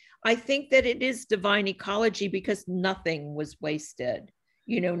 but I think that it is divine ecology because nothing was wasted.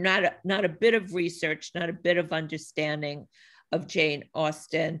 Not a bit of research, not a bit of understanding of Jane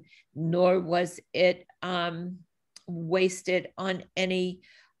Austen, nor was it wasted on any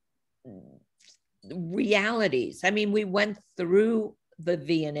realities. I mean, we went through the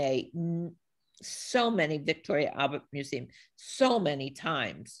V&A, so many, Victoria Albert Museum, so many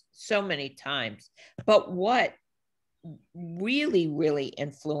times. But what really, really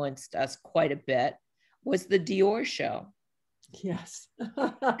influenced us quite a bit was the Dior show. Yes.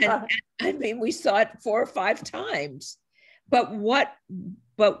 and I mean, we saw it 4 or 5 times. But what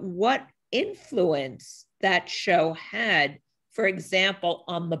influence that show had, for example,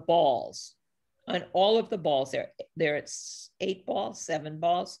 on the balls, on all of the balls, there's 8 balls, 7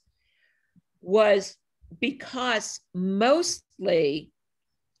 balls, was because most of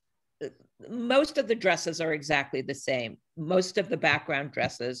the dresses are exactly the same. Most of the background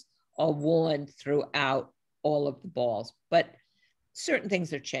dresses are woolen throughout all of the balls, but certain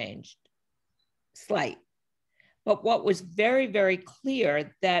things are changed, slight. But what was very, very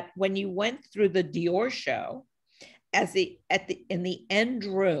clear that when you went through the Dior show, in the end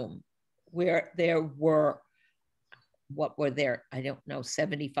room, where there were, what were there? I don't know,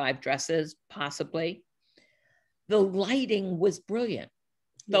 75 dresses, possibly. the lighting was brilliant.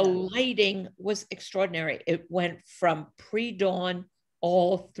 The lighting was extraordinary. It went from pre-dawn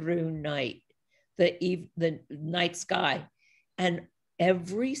all through night, the night sky. And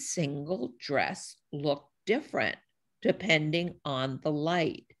every single dress looked different depending on the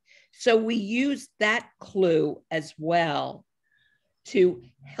light. So we used that clue as well to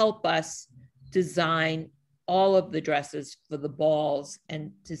help us design all of the dresses for the balls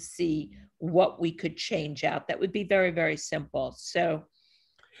and to see what we could change out. That would be very, very simple. So,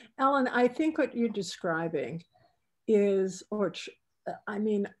 Ellen, I think what you're describing is,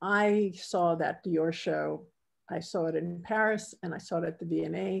 I saw that Dior show. I saw it in Paris and I saw it at the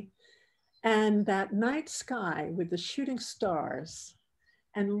V&A. And that night sky with the shooting stars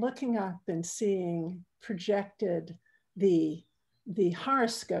and looking up and seeing projected the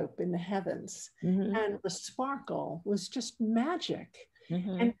horoscope in the heavens, and the sparkle was just magic.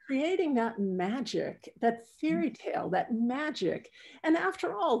 And creating that magic, that fairy tale, that magic. And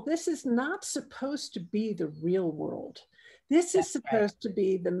after all, this is not supposed to be the real world. This is supposed to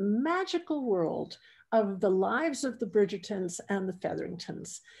be the magical world of the lives of the Bridgertons and the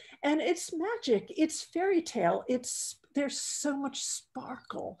Featheringtons. And it's magic, it's fairy tale, there's so much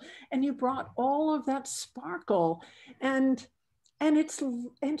sparkle. And you brought all of that sparkle, and it's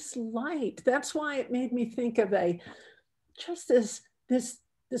light. That's why it made me think of this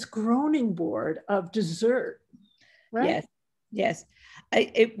groaning board of dessert, right? Yes.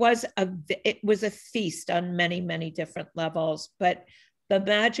 It was a feast on many, many different levels, but the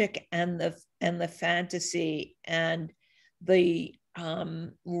magic and the fantasy and the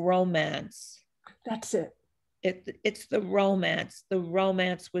romance. That's it. It's the romance. The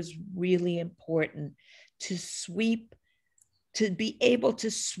romance was really important to be able to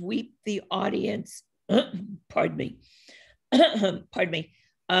sweep the audience. Pardon me.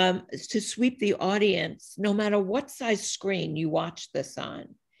 To sweep the audience, no matter what size screen you watch this on,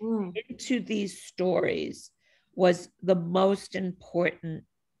 into these stories was the most important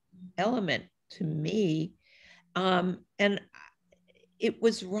element to me. And it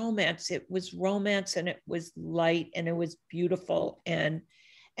was romance. It was romance, and it was light, and it was beautiful. And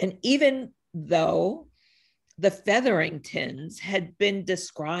even though the Featheringtons had been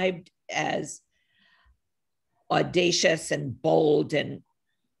described as audacious and bold and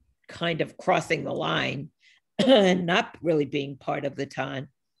kind of crossing the line and not really being part of the time,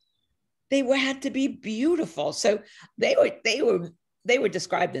 they had to be beautiful. So they were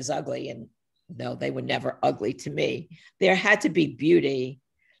described as ugly, and no, they were never ugly to me. There had to be beauty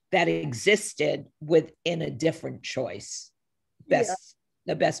that existed within a different choice.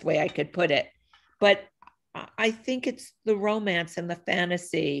 The best way I could put it. But I think it's the romance and the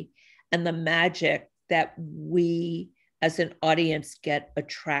fantasy and the magic that we as an audience get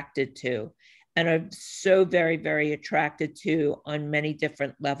attracted to and are so very, very attracted to on many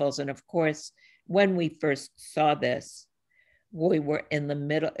different levels. And of course, when we first saw this, we were in the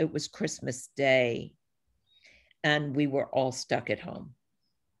middle, it was Christmas Day, and we were all stuck at home.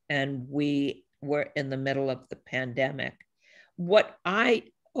 And we were in the middle of the pandemic. What I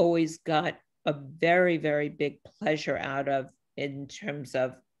always got a very, very big pleasure out of in terms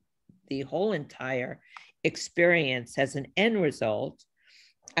of the whole entire experience as an end result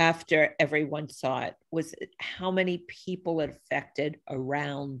after everyone saw it was how many people it affected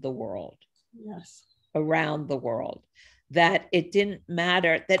around the world. Yes. Around the world. That it didn't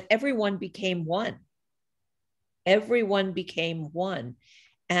matter, that everyone became one. Everyone became one.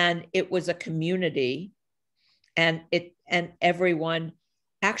 And it was a community, and everyone,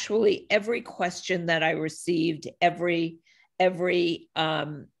 actually every question that I received, every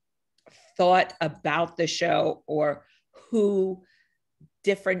thought about the show, or who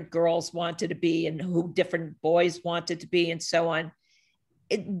different girls wanted to be and who different boys wanted to be and so on.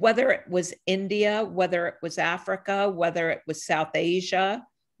 Whether it was India, whether it was Africa, whether it was South Asia,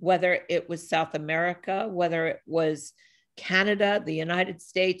 whether it was South America, whether it was Canada, the United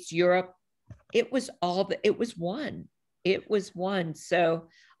States, Europe, it was one. It was one. So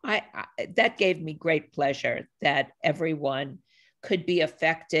that gave me great pleasure that everyone could be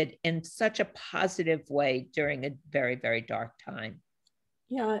affected in such a positive way during a very, very dark time.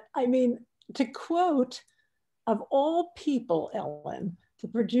 Yeah, I mean, to quote, of all people, Ellen, the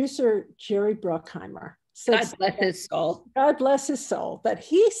producer, Jerry Bruckheimer, said, God bless his soul. God bless his soul, that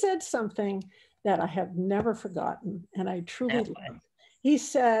he said something that I have never forgotten, and I truly love. He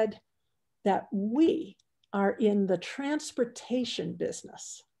said that we are in the transportation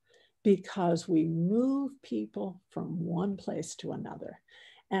business because we move people from one place to another.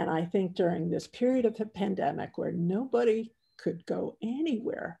 And I think during this period of the pandemic where nobody could go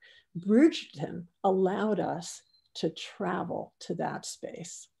anywhere, Bridgerton allowed us to travel to that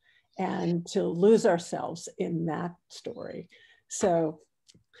space and to lose ourselves in that story. So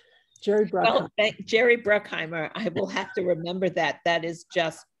Jerry Bruckheimer. Well, Jerry Bruckheimer, I will have to remember that. That is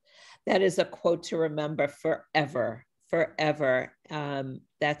a quote to remember forever, forever.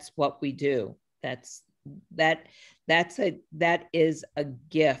 That's what we do. That is a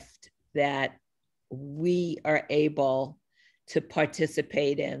gift that we are able to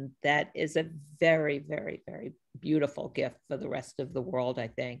participate in. That is a very, very, very beautiful gift for the rest of the world, I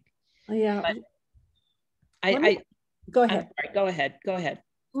think. Yeah. Go ahead. Go ahead.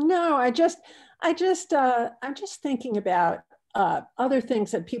 No, I'm just thinking about other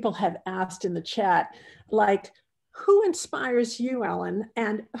things that people have asked in the chat, like who inspires you, Ellen,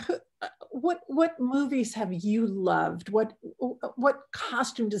 and what movies have you loved? What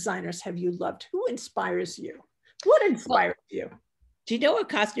costume designers have you loved? Who inspires you? What inspires you? Do you know a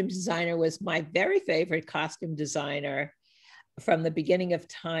costume designer was my very favorite costume designer from the beginning of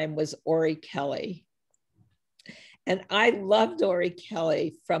time was Ori Kelly. And I loved Ori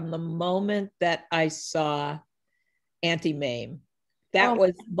Kelly from the moment that I saw Auntie Mame. That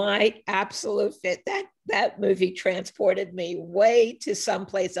was my absolute fit. That movie transported me way to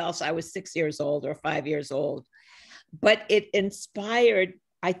someplace else. I was 6 years old or 5 years old, but I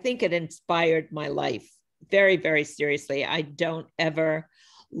think it inspired my life very, very seriously. I don't ever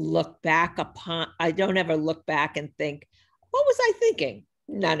look back and think, what was I thinking?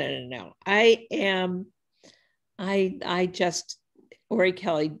 No. Ori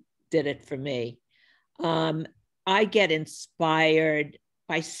Kelly did it for me. I get inspired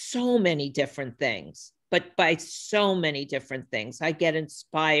by so many different things, I get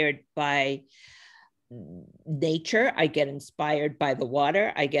inspired by nature. I get inspired by the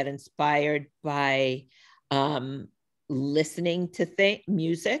water. I get inspired by listening to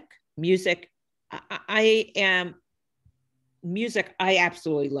music. I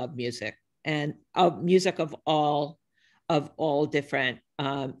absolutely love music, and music of all different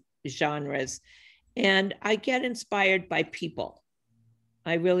genres. And I get inspired by people.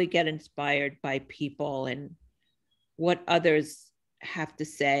 I really get inspired by people and what others have to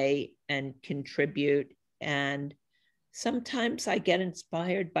say and contribute. And sometimes I get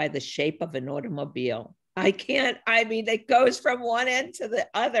inspired by the shape of an automobile. It goes from one end to the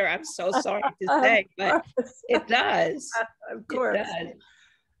other. I'm so sorry to say, but it does. Of course. It does.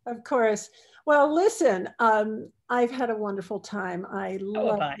 Of course. Well, listen, I've had a wonderful time. I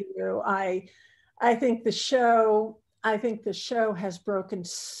love you. I think the show has broken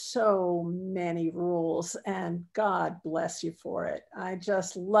so many rules, and God bless you for it. I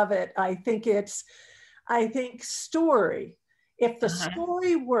just love it. I think story, if the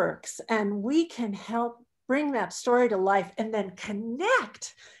story works and we can help bring that story to life and then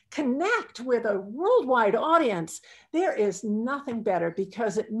connect with a worldwide audience, there is nothing better,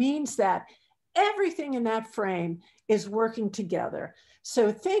 because it means that everything in that frame is working together.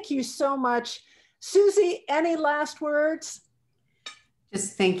 So thank you so much. Susie, any last words?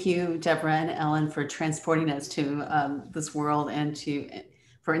 Just thank you, Deborah and Ellen, for transporting us to this world and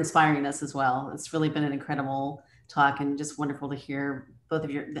for inspiring us as well. It's really been an incredible talk, and just wonderful to hear both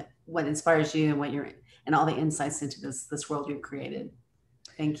of what inspires you and all the insights into this world you've created.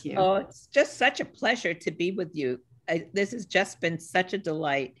 Thank you. Oh, it's just such a pleasure to be with you. This has just been such a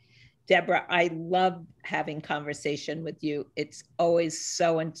delight. Deborah, I love having conversation with you. It's always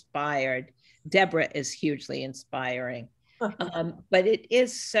so inspired. Deborah is hugely inspiring. But it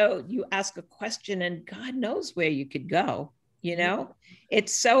is so, you ask a question and God knows where you could go,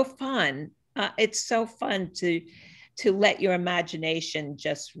 It's so fun. It's so fun to let your imagination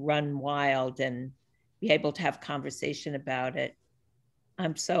just run wild and be able to have conversation about it.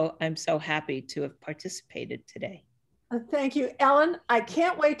 I'm so happy to have participated today. Thank you, Ellen. I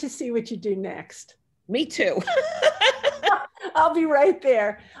can't wait to see what you do next. Me too. I'll be right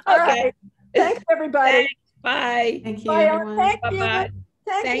there. All right. Thanks, everybody. Thanks. Bye. Thank you, Bye, everyone. Bye-bye.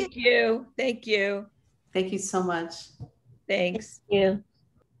 Thank you. Thank you so much. Thanks. Thank you.